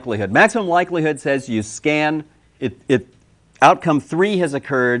maximum likelihood. Maximum likelihood says you scan, outcome 3 has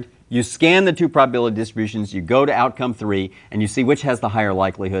occurred, you scan the two probability distributions, you go to outcome 3, and you see which has the higher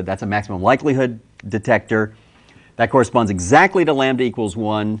likelihood. That's a maximum likelihood detector. That corresponds exactly to lambda equals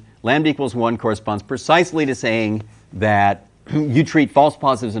 1. Lambda equals 1 corresponds precisely to saying that you treat false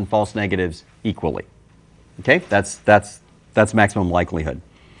positives and false negatives equally. Okay, that's maximum likelihood.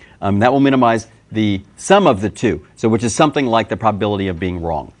 That will minimize the sum of the two, so which is something like the probability of being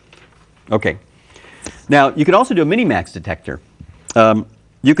wrong. Okay. Now, you could also do a minimax detector.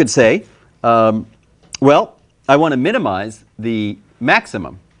 You could say, well, I want to minimize the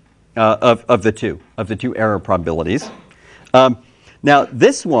maximum of the two error probabilities. Now,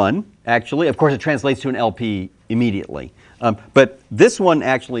 this one actually, of course, it translates to an LP immediately. But this one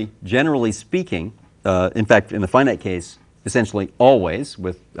actually, generally speaking, in fact, in the finite case, essentially always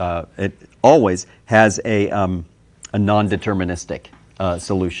it always has a non-deterministic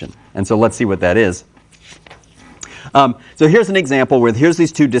solution. And so let's see what that is. So here's an example where here's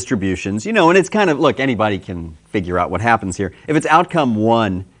these two distributions, you know, and it's kind of, look, anybody can figure out what happens here. If it's outcome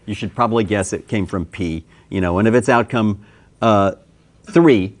 1, you should probably guess it came from P, you know, and if it's outcome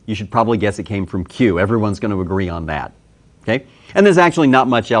 3, you should probably guess it came from Q. Everyone's going to agree on that. Okay? And there's actually not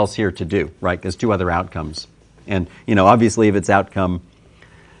much else here to do, right? There's two other outcomes. And, you know, obviously if it's outcome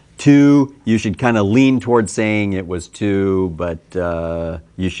 2, you should kind of lean towards saying it was 2, but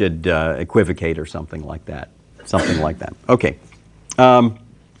you should equivocate or something like that. Something like that. Okay. All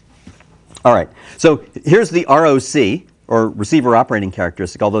right. So here's the ROC, or receiver operating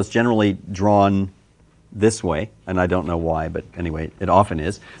characteristic, although it's generally drawn this way, and I don't know why, but anyway, it often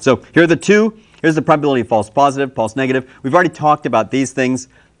is. So here are the two. Here's the probability of false positive, false negative. We've already talked about these things.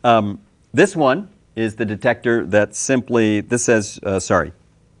 This one is the detector that simply, this says,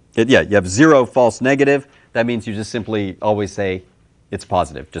 yeah, you have 0 false negative. That means you just simply always say it's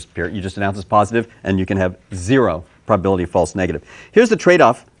positive. You just announce it's positive, and you can have 0 probability of false negative. Here's the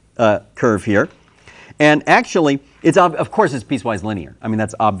trade-off curve here. And actually, of course, it's piecewise linear. I mean,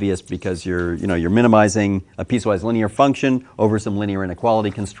 that's obvious because you're minimizing a piecewise linear function over some linear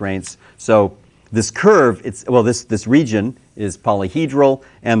inequality constraints. So this curve, this region is polyhedral,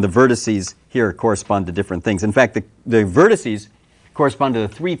 and the vertices here correspond to different things. In fact, the vertices correspond to the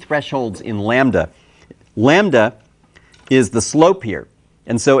 3 thresholds in lambda. Lambda is the slope here.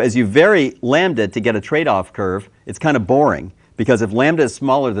 And so as you vary lambda to get a trade-off curve, it's kind of boring, because if lambda is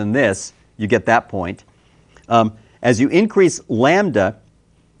smaller than this, you get that point. As you increase lambda,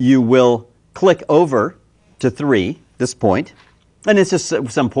 you will click over to 3, this point. And it's just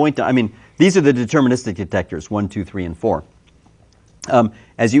some point. I mean, these are the deterministic detectors, 1, 2, 3, and 4.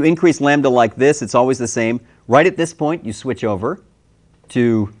 As you increase lambda like this, it's always the same. Right at this point, you switch over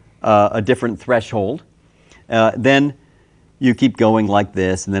to a different threshold. Then you keep going like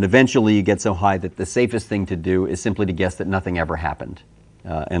this, and then eventually you get so high that the safest thing to do is simply to guess that nothing ever happened.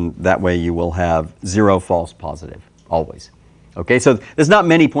 And that way you will have 0 false positive, always. Okay, so there's not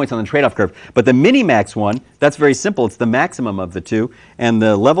many points on the trade-off curve. But the minimax one, that's very simple. It's the maximum of the two. And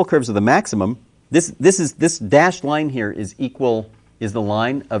the level curves of the maximum, this dashed line here is the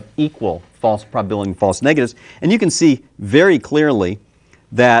line of equal false probability and false negatives. And you can see very clearly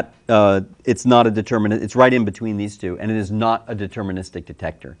that it's not a determinant. It's right in between these two, and it is not a deterministic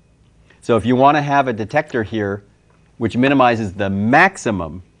detector. So if you want to have a detector here which minimizes the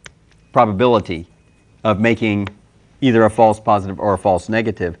maximum probability of making either a false positive or a false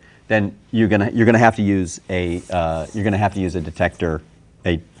negative, then you're gonna have to use a detector,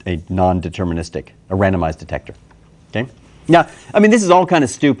 a non-deterministic, a randomized detector. Okay. Now, I mean, this is all kind of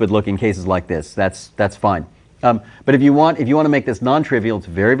stupid looking cases like this. That's fine. But if you want to make this non-trivial, it's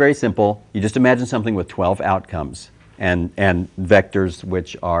very, very simple. You just imagine something with 12 outcomes and vectors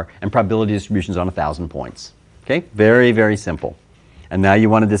and probability distributions on 1,000 points. Okay, very, very simple. And now you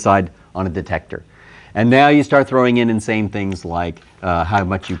want to decide on a detector. And now you start throwing in insane things like how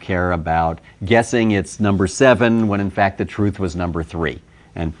much you care about guessing it's number 7 when in fact the truth was number 3.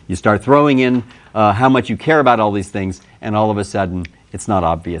 And you start throwing in how much you care about all these things, and all of a sudden it's not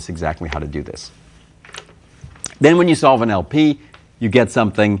obvious exactly how to do this. Then when you solve an LP, you get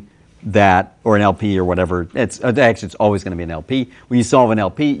something that, or an LP or whatever, actually it's always going to be an LP. When you solve an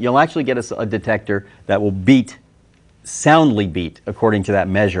LP, you'll actually get a detector that will beat soundly beat, according to that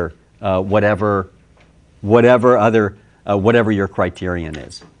measure, whatever your criterion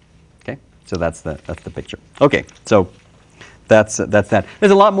is. Okay, so that's the picture. Okay, so that's that.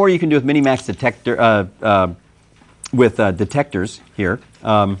 There's a lot more you can do with minimax detector with detectors here,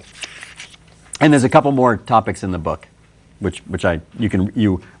 and there's a couple more topics in the book, which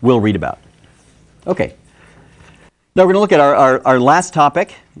you will read about. Okay. Now we're going to look at our last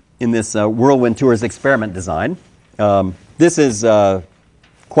topic in this whirlwind tours experiment design. This is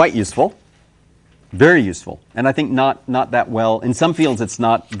quite useful, very useful, and I think not that well, in some fields it's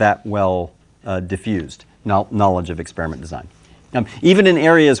not that well diffused, knowledge of experiment design. Even in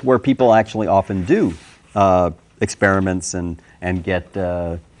areas where people actually often do experiments and get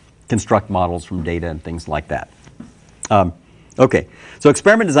construct models from data and things like that. Okay, so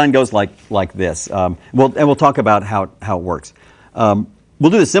experiment design goes like this. We'll talk about how it works. We'll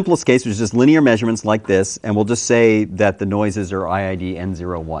do the simplest case, which is just linear measurements like this, and we'll just say that the noises are IID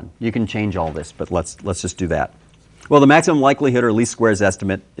N01. You can change all this, but let's just do that. Well, the maximum likelihood or least squares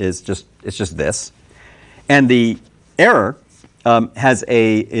estimate is just this, and the error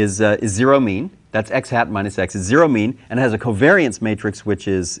is zero mean. That's x hat minus x is zero mean, and it has a covariance matrix, which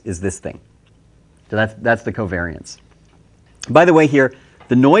is this thing. So that's the covariance. By the way, here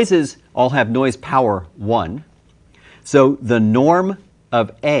the noises all have noise power 1. So the norm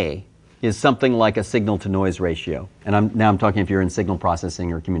of A is something like a signal to noise ratio. And now I'm talking if you're in signal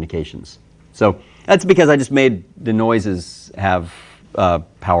processing or communications. So that's because I just made the noises have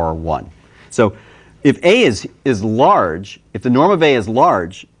power 1. So if A is large, if the norm of A is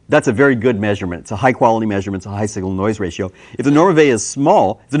large, that's a very good measurement. It's a high quality measurement. It's a high signal to noise ratio. If the norm of A is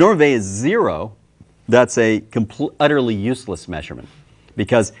small, if the norm of A is 0, that's a utterly useless measurement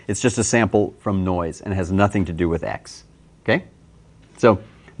because it's just a sample from noise and it has nothing to do with x. Okay, so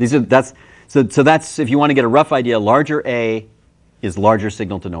that's if you want to get a rough idea, larger A is larger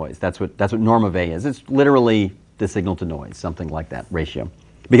signal to noise. That's what norm of A is. It's literally the signal to noise, something like that ratio,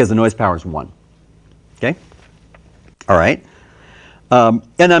 because the noise power is 1. Okay, all right,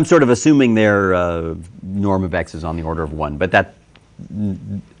 and I'm sort of assuming their norm of x is on the order of 1, but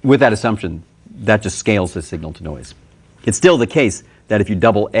with that assumption, that just scales the signal to noise. It's still the case that if you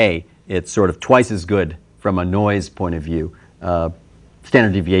double A, it's sort of twice as good from a noise point of view,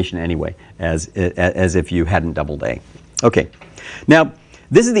 standard deviation anyway, as if you hadn't doubled A. Okay, now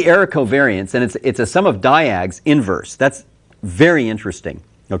this is the error covariance, and it's a sum of diags inverse. That's very interesting.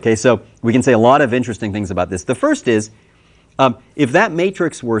 Okay, so we can say a lot of interesting things about this. The first is, if that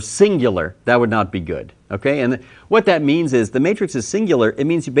matrix were singular, that would not be good. Okay, and what that means is the matrix is singular. It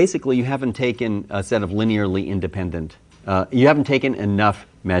means you haven't taken a set of linearly independent. You haven't taken enough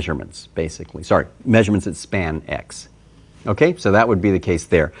measurements, basically. Sorry, measurements that span x. Okay, so that would be the case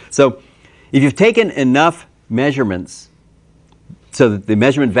there. So if you've taken enough measurements so that the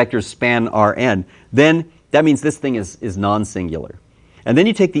measurement vectors span Rn, then that means this thing is non-singular. And then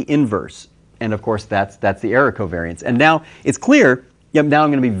you take the inverse. And of course, that's the error covariance. And now it's clear, now I'm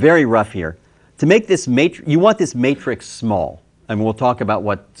going to be very rough here. To make this matrix, you want this matrix small. And we'll talk about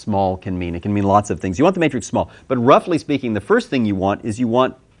what small can mean. It can mean lots of things. You want the matrix small. But roughly speaking, the first thing you want is you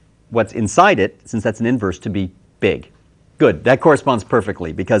want what's inside it, since that's an inverse, to be big. Good. That corresponds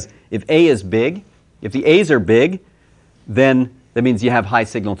perfectly. Because if A is big, if the A's are big, then that means you have high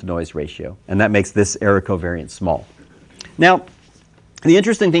signal to noise ratio. And that makes this error covariance small. Now, the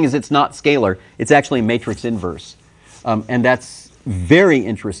interesting thing is it's not scalar. It's actually matrix inverse. And that's very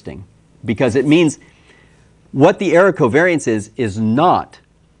interesting because it means what the error covariance is not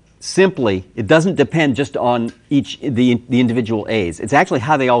simply, it doesn't depend just on the individual A's. It's actually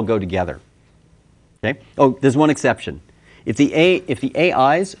how they all go together. Okay? Oh, there's one exception. If the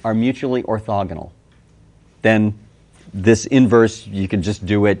AI's are mutually orthogonal, then this inverse, you can just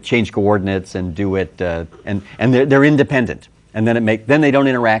do it, change coordinates and do it, and they're independent. And then they don't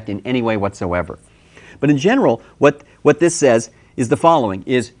interact in any way whatsoever. But in general, what this says is the following,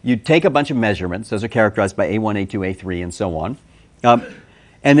 is you take a bunch of measurements, those are characterized by A1, A2, A3, and so on,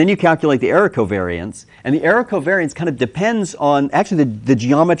 and then you calculate the error covariance, and the error covariance kind of depends on actually the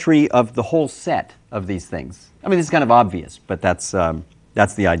geometry of the whole set of these things. I mean, this is kind of obvious, but that's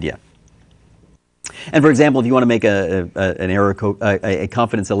the idea. And for example, if you want to make a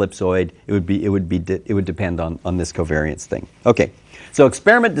confidence ellipsoid, it would depend on this covariance thing. Okay, so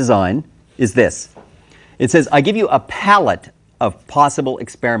experiment design is this. It says I give you a palette of possible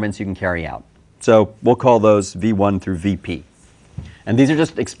experiments you can carry out. So we'll call those V1 through VP, and these are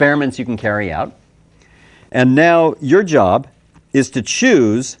just experiments you can carry out. And now your job is to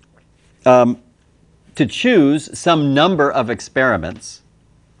choose some number of experiments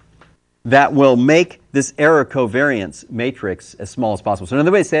that will make this error covariance matrix as small as possible. So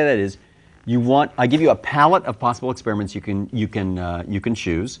another way to say that is, I give you a palette of possible experiments you can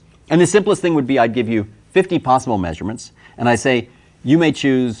choose, and the simplest thing would be I'd give you 50 possible measurements, and I say you may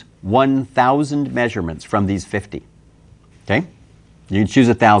choose 1,000 measurements from these 50. Okay, you can choose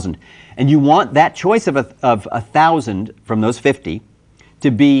 1,000, and you want that choice of 1,000 from those 50 to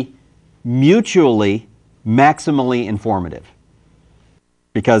be mutually maximally informative.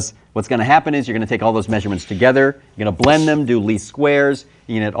 Because what's going to happen is you're going to take all those measurements together, you're going to blend them, do least squares,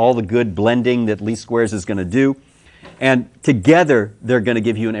 you get all the good blending that least squares is going to do, and together they're going to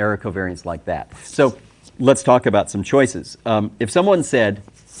give you an error covariance like that. So let's talk about some choices. If someone said,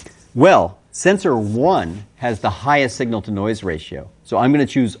 well, sensor 1 has the highest signal-to-noise ratio, so I'm going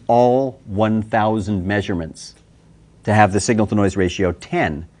to choose all 1,000 measurements to have the signal-to-noise ratio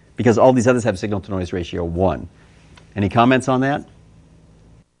 10, because all these others have signal-to-noise ratio 1. Any comments on that?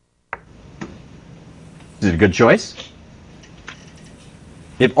 Is it a good choice?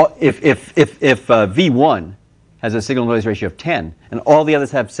 If V1 has a signal-to-noise ratio of 10 and all the others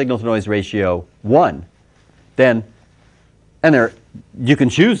have signal-to-noise ratio 1, then you can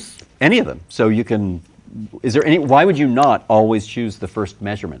choose any of them. So you can. Why would you not always choose the first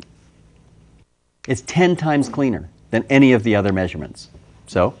measurement? It's 10 times cleaner than any of the other measurements.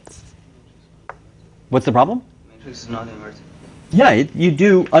 So, what's the problem? Matrix is not inverted. Yeah, you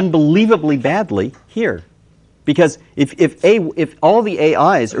do unbelievably badly here. Because if all the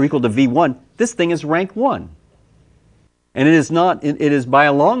AIs are equal to V1, this thing is rank 1. And it is by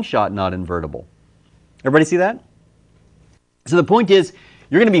a long shot not invertible. Everybody see that? So the point is,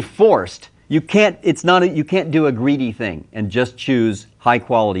 you're going to be forced. You can't do a greedy thing and just choose high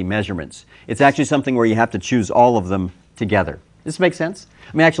quality measurements. It's actually something where you have to choose all of them together. Does this make sense?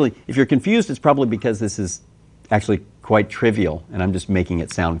 I mean, actually, if you're confused, it's probably because this is actually quite trivial and I'm just making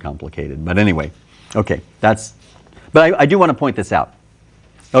it sound complicated. But anyway, okay, but I do want to point this out.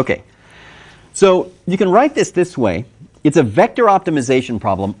 Okay, so you can write this way. It's a vector optimization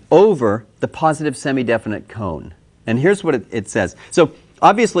problem over the positive semidefinite cone. And here's what it says. So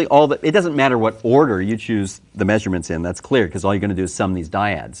obviously it doesn't matter what order you choose the measurements in. That's clear because all you're going to do is sum these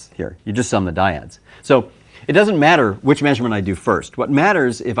dyads here. You just sum the dyads. So it doesn't matter which measurement I do first. What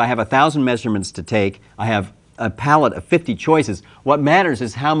matters, if I have 1,000 measurements to take, I have a palette of 50 choices. What matters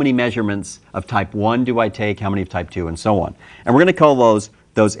is how many measurements of type 1 do I take, how many of type 2, and so on. And we're going to call those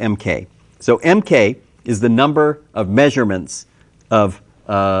MK. So MK is the number of measurements of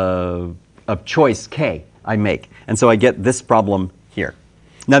choice K I make. And so I get this problem here.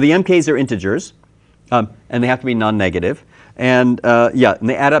 Now the MKs are integers, and they have to be non-negative. And and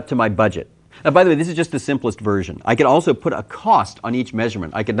they add up to my budget. Now, by the way, this is just the simplest version. I could also put a cost on each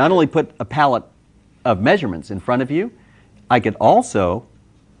measurement. I could not only put a palette of measurements in front of you, I could also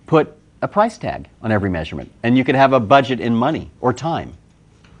put a price tag on every measurement. And you could have a budget in money or time.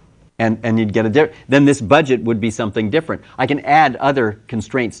 And you'd get then this budget would be something different. I can add other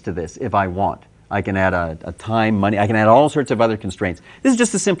constraints to this if I want. I can add a time, money. I can add all sorts of other constraints. This is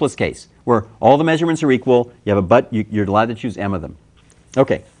just the simplest case where all the measurements are equal. You have you're allowed to choose M of them.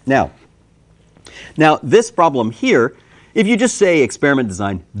 Okay, now this problem here, if you just say experiment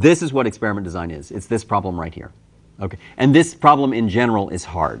design, this is what experiment design is. It's this problem right here. Okay, and this problem in general is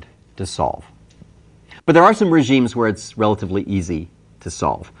hard to solve. But there are some regimes where it's relatively easy to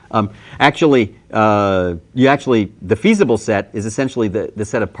solve. The feasible set is essentially the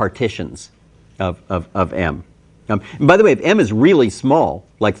set of partitions of M. And by the way, if M is really small,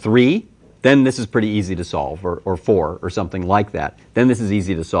 like 3, then this is pretty easy to solve, or 4, or something like that. Then this is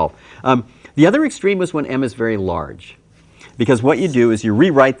easy to solve. The other extreme is when M is very large. Because what you do is you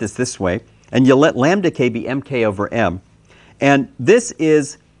rewrite this way, and you let lambda k be mk over m. And this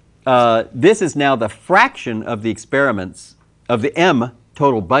is now the fraction of the experiments, of the M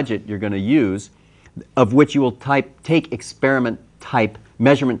total budget you're going to use, of which you will take experiment type,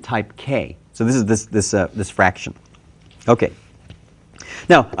 measurement type k. So this is this fraction. Okay.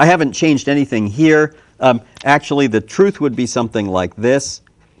 Now, I haven't changed anything here. Actually, the truth would be something like this.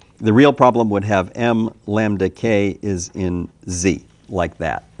 The real problem would have m lambda k is in z, like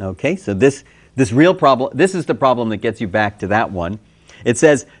that. Okay, so this real problem, this is the problem that gets you back to that one. It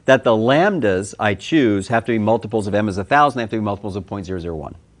says that the lambdas I choose have to be multiples of m is 1,000, they have to be multiples of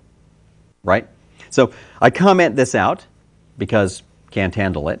 0.001. Right? So I comment this out because can't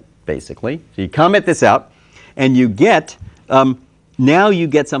handle it, basically. So you comment this out, and you get, now you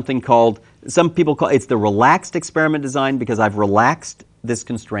get something called, some people call it's the relaxed experiment design, because I've relaxed this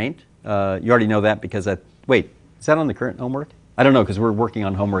constraint. You already know that because wait, is that on the current homework? I don't know, because we're working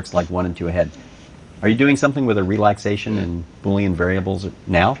on homeworks like 1 and 2 ahead. Are you doing something with a relaxation and Boolean variables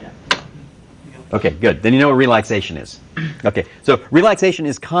now? Okay, good. Then you know what relaxation is. Okay, so relaxation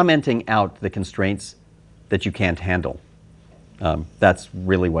is commenting out the constraints that you can't handle. That's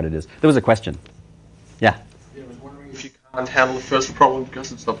really what it is. There was a question. Yeah? Yeah, I was wondering if you can't handle the first problem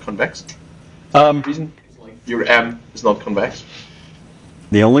because it's not convex. Reason is like your M is not convex.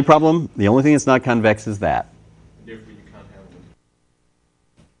 The only thing that's not convex is that. Therefore, you can't handle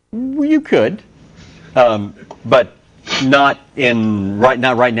it. Well, you could, but not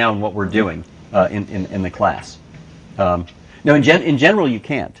right now in what we're doing in the class. No, in general you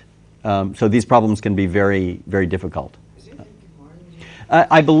can't. So these problems can be very, very difficult.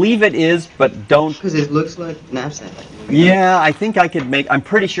 I believe it is, but don't. Because it looks like knapsack. Yeah, I think I could make. I'm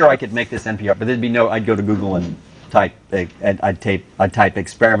pretty sure I could make this NPR, but there'd be no. I'd go to Google and type. I'd type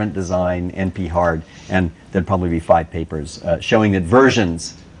experiment design NP hard, and there'd probably be 5 papers showing that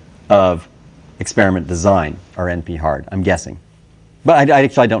versions of experiment design are NP hard. I'm guessing, but I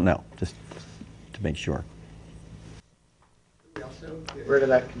actually don't know. Just to make sure. We also get rid of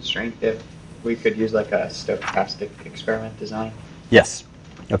that constraint if we could use like a stochastic experiment design. Yes.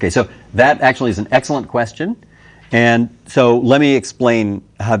 Okay, so that actually is an excellent question. And so let me explain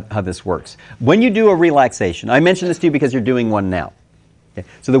how this works. When you do a relaxation, I mentioned this to you because you're doing one now. Okay.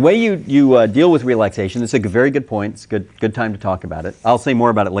 So the way you deal with relaxation, it's a very good point. It's a good time to talk about it. I'll say more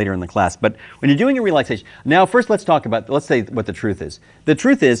about it later in the class. But when you're doing a relaxation, now first let's say what the truth is. The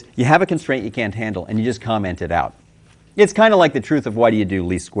truth is you have a constraint you can't handle and you just comment it out. It's kind of like the truth of why do you do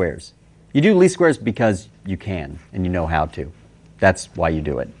least squares. You do least squares because you can and you know how to. That's why you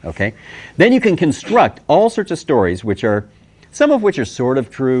do it, okay? Then you can construct all sorts of stories, some of which are sort of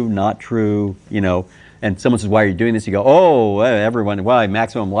true, not true, you know, and someone says, why are you doing this? You go, oh, everyone, why,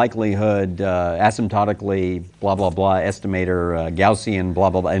 maximum likelihood, asymptotically, blah, blah, blah, estimator, Gaussian, blah,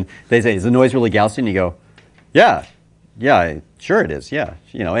 blah, blah. And they say, is the noise really Gaussian? You go, yeah, sure it is, yeah.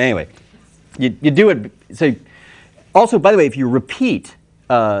 You know, anyway, you do it. So, also, by the way, if you repeat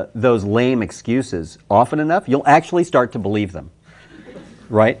those lame excuses often enough, you'll actually start to believe them.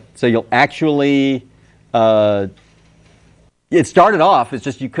 Right? So you'll actually, it started off as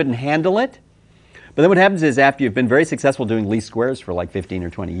just you couldn't handle it. But then what happens is after you've been very successful doing least squares for like 15 or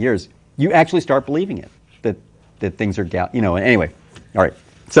 20 years, you actually start believing it, that things are, you know, anyway. All right.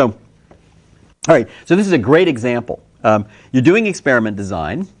 So this is a great example. You're doing experiment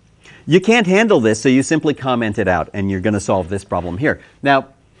design. You can't handle this, so you simply comment it out, and you're going to solve this problem here. Now,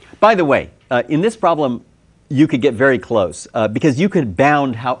 by the way, in this problem, you could get very close because you could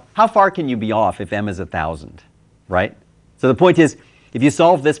bound how far can you be off if m is 1,000, right? So the point is, if you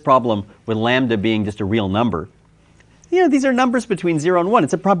solve this problem with lambda being just a real number, you know, these are numbers between 0 and 1.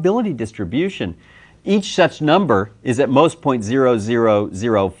 It's a probability distribution. Each such number is at most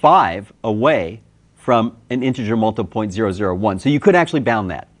 0.0005 away from an integer multiple 0.001. So you could actually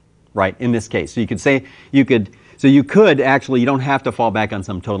bound that, right, in this case. So you could say, you could actually, you don't have to fall back on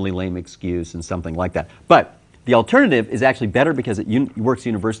some totally lame excuse and something like that. But the alternative is actually better because it works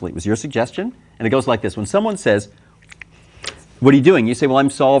universally. It was your suggestion, and it goes like this. When someone says, what are you doing? You say, well, I'm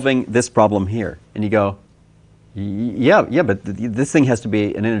solving this problem here. And you go, yeah, but this thing has to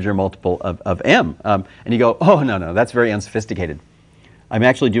be an integer multiple of m. And you go, oh, no, that's very unsophisticated. I'm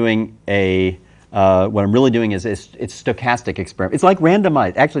actually doing what I'm really doing is it's stochastic experiment. It's like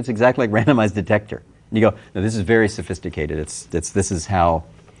randomized. Actually, it's exactly like randomized detector. And you go, no, this is very sophisticated. This is how,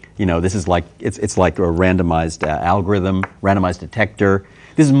 you know, this is like, it's like a randomized algorithm, randomized detector.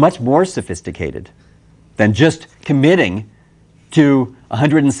 This is much more sophisticated than just committing to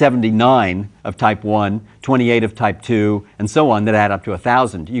 179 of type 1, 28 of type 2, and so on that add up to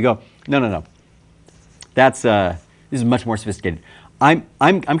 1,000. You go, no. This is much more sophisticated. I'm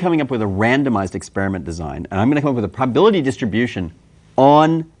coming up with a randomized experiment design, and I'm going to come up with a probability distribution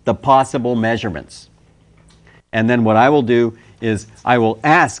on the possible measurements. And then what I will do is I will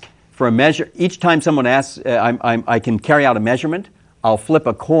ask for a measure. Each time someone asks, I can carry out a measurement, I'll flip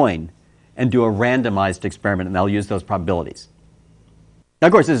a coin and do a randomized experiment, and I'll use those probabilities. Now,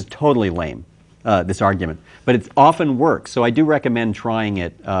 of course, this is totally lame, this argument, but it often works. So I do recommend trying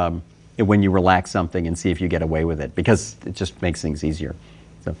it when you relax something and see if you get away with it, because it just makes things easier.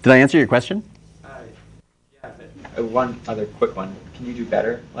 So, did I answer your question? Yeah, but one other quick one. Can you do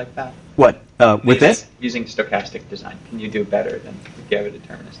better like that? What? With this? Using stochastic design, can you do better than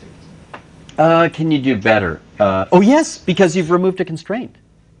deterministic? Can you do better? Oh, yes, because you've removed a constraint.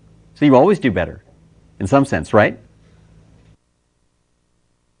 So you always do better, in some sense, right?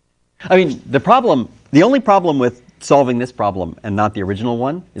 I mean, the only problem with solving this problem and not the original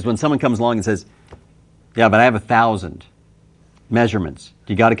one is when someone comes along and says, yeah, but I have 1,000 measurements.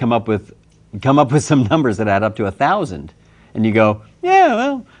 You got to come up with some numbers that add up to 1,000. And you go, yeah,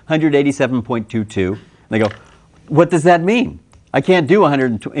 well, 187.22. They go, what does that mean? I can't do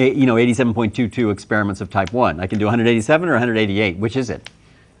 87.22 experiments of type 1. I can do 187 or 188. Which is it?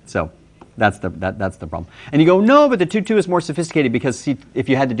 So that's the problem. And you go, no, but the 22 is more sophisticated because see, if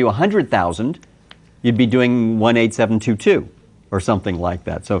you had to do 100,000, you'd be doing 18722 or something like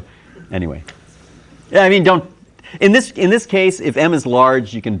that. So anyway, yeah, I mean, in this case, if m is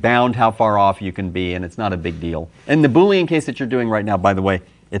large, you can bound how far off you can be, and it's not a big deal. In the Boolean case that you're doing right now, by the way,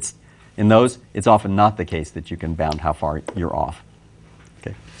 it's often not the case that you can bound how far you're off.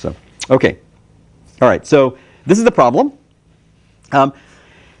 Okay, so, okay. All right, so this is the problem. And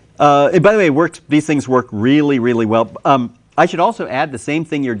by the way, these things work really, really well. I should also add the same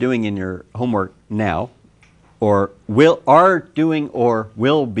thing you're doing in your homework now, or are doing or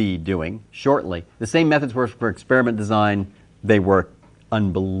will be doing shortly. The same methods work for experiment design. They work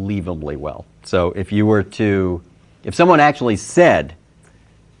unbelievably well. So if someone actually said,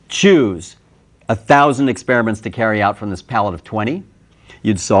 choose 1,000 experiments to carry out from this palette of 20,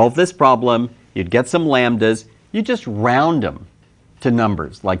 you'd solve this problem, you'd get some lambdas, you'd just round them to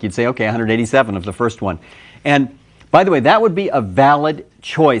numbers. Like you'd say, okay, 187 of the first one. And by the way, that would be a valid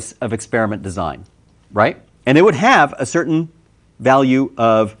choice of experiment design, right? And it would have a certain value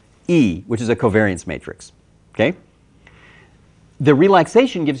of E, which is a covariance matrix, okay? The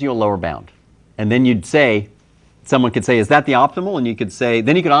relaxation gives you a lower bound. And then you'd say, someone could say, is that the optimal? And you could say,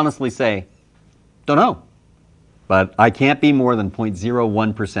 then you could honestly say, don't know. But I can't be more than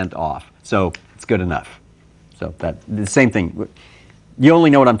 0.01% off. So it's good enough. So the same thing. You only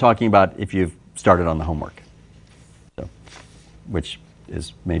know what I'm talking about if you've started on the homework. So, which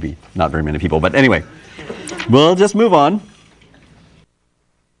is maybe not very many people. But anyway, we'll just move on.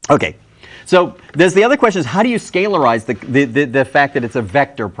 Okay. So there's the other question is, how do you scalarize the fact that it's a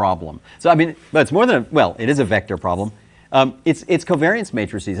vector problem? So I mean, but it's more than it is a vector problem. It's covariance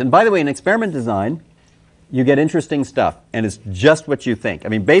matrices. And by the way, in experiment design, you get interesting stuff, and it's just what you think. I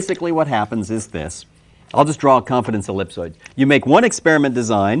mean, basically what happens is this. I'll just draw a confidence ellipsoid. You make one experiment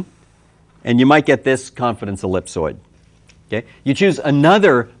design, and you might get this confidence ellipsoid. Okay? You choose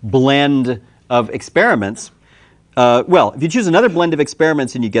another blend of experiments. If you choose another blend of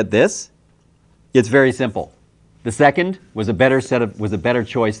experiments and you get this, it's very simple. The second was a better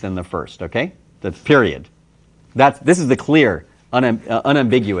choice than the first. Okay? The period. This is the clear,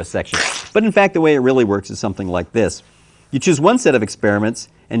 unambiguous section. But in fact, the way it really works is something like this. You choose one set of experiments,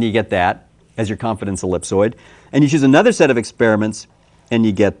 and you get that as your confidence ellipsoid. And you choose another set of experiments, and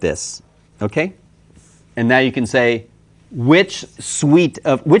you get this. Okay? And now you can say, which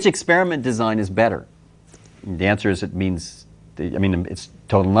experiment design is better? And the answer is it's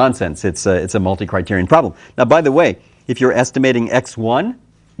total nonsense. It's a multi-criterion problem. Now, by the way, if you're estimating x1,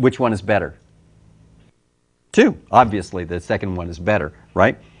 which one is better? 2. Obviously, the second one is better,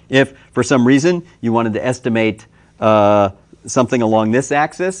 right? If, for some reason, you wanted to estimate something along this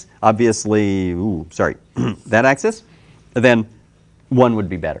axis, obviously, that axis, then 1 would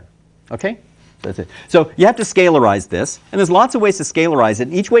be better, okay? That's it. So you have to scalarize this, and there's lots of ways to scalarize it.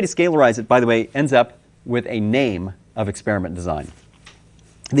 And each way to scalarize it, by the way, ends up with a name of experiment design.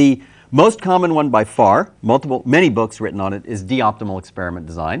 The most common one by far, many books written on it, is d-optimal experiment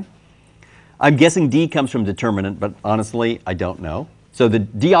design. I'm guessing D comes from determinant, but honestly, I don't know. So the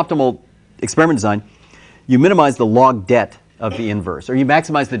d-optimal experiment design, you minimize the log det of the inverse, or you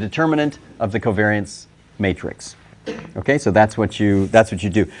maximize the determinant of the covariance matrix. Okay, so that's what you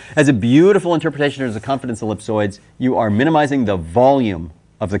do. As a beautiful interpretation of the confidence ellipsoids, you are minimizing the volume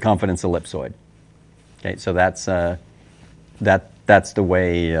of the confidence ellipsoid. Okay, so that's the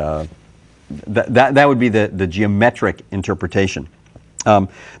way that would be the geometric interpretation.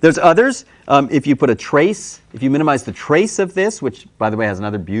 There's others. If you put if you minimize the trace of this, which by the way has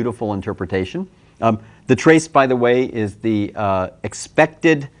another beautiful interpretation. The trace, by the way, is the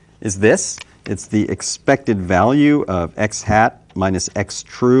expected is this. It's the expected value of x hat minus x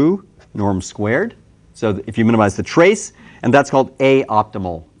true norm squared. So if you minimize the trace, and that's called A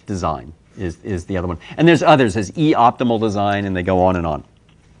optimal design is the other one. And there's others as E optimal design, and they go on and on.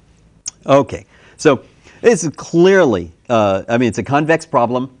 Okay, so it's clearly, it's a convex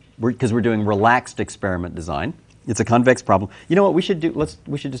problem because we're doing relaxed experiment design. It's a convex problem. You know what we should do?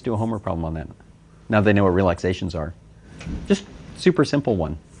 We should just do a homework problem on that. Now they know what relaxations are. Just super simple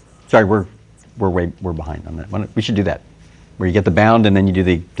one. Sorry, we're behind on that one. We should do that, where you get the bound and then you do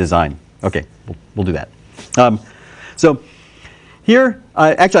the design. Okay, we'll do that. So here,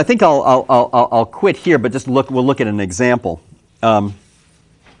 actually, I think I'll quit here, but we'll look at an example,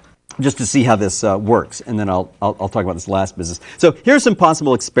 just to see how this works, and then I'll talk about this last business. So here's some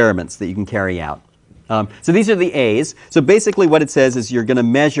possible experiments that you can carry out. So these are the A's. So basically what it says is you're going to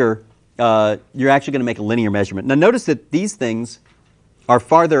measure, you're actually going to make a linear measurement. Now notice that these things are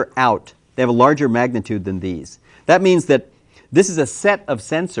farther out. They have a larger magnitude than these. That means that this is a set of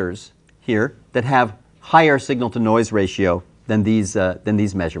sensors here that have higher signal-to-noise ratio than these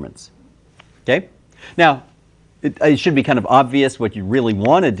measurements. Okay? Now, it should be kind of obvious what you really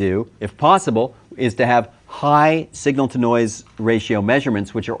want to do, if possible, is to have high signal-to-noise ratio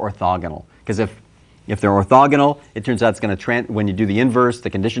measurements which are orthogonal. Because if they're orthogonal, it turns out it's going to, when you do the inverse, the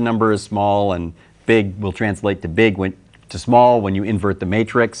condition number is small, and big will translate to big to small when you invert the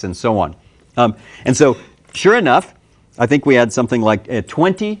matrix, and so on. And so, sure enough, I think we had something like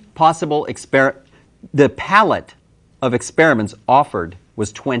 20 possible the palette of experiments offered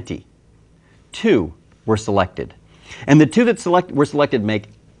was 20. 2 were selected. And the 2 that were selected make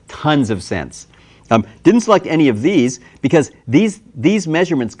tons of sense. Didn't select any of these because these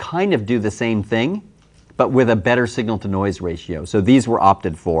measurements kind of do the same thing, but with a better signal-to-noise ratio. So these were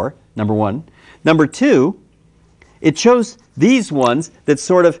opted for, number 1. Number 2, it chose these ones that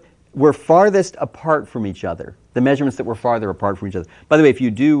sort of were farthest apart from each other, the measurements that were farther apart from each other. By the way, if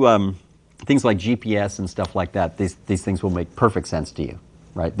you do things like GPS and stuff like that, these things will make perfect sense to you,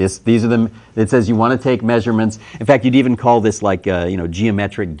 right? These are them. It says you want to take measurements. In fact, you'd even call this like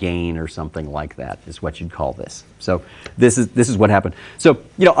geometric gain or something like that is what you'd call this. So this is what happened. So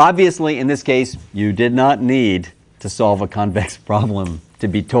obviously in this case, you did not need to solve a convex problem to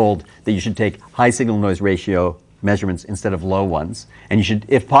be told that you should take high signal-noise ratio measurements instead of low ones. And you should,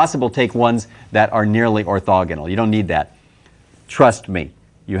 if possible, take ones that are nearly orthogonal. You don't need that. Trust me.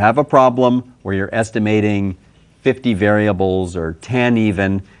 You have a problem where you're estimating 50 variables or 10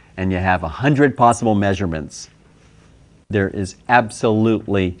 even, and you have 100 possible measurements. There is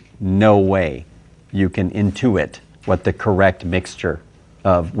absolutely no way you can intuit what the correct mixture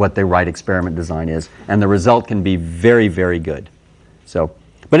of what the right experiment design is. And the result can be very, very good. So,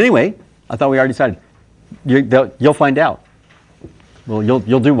 but anyway, I thought we already decided. You'll find out. Well,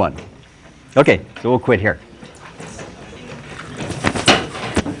 you'll do one. Okay, so we'll quit here.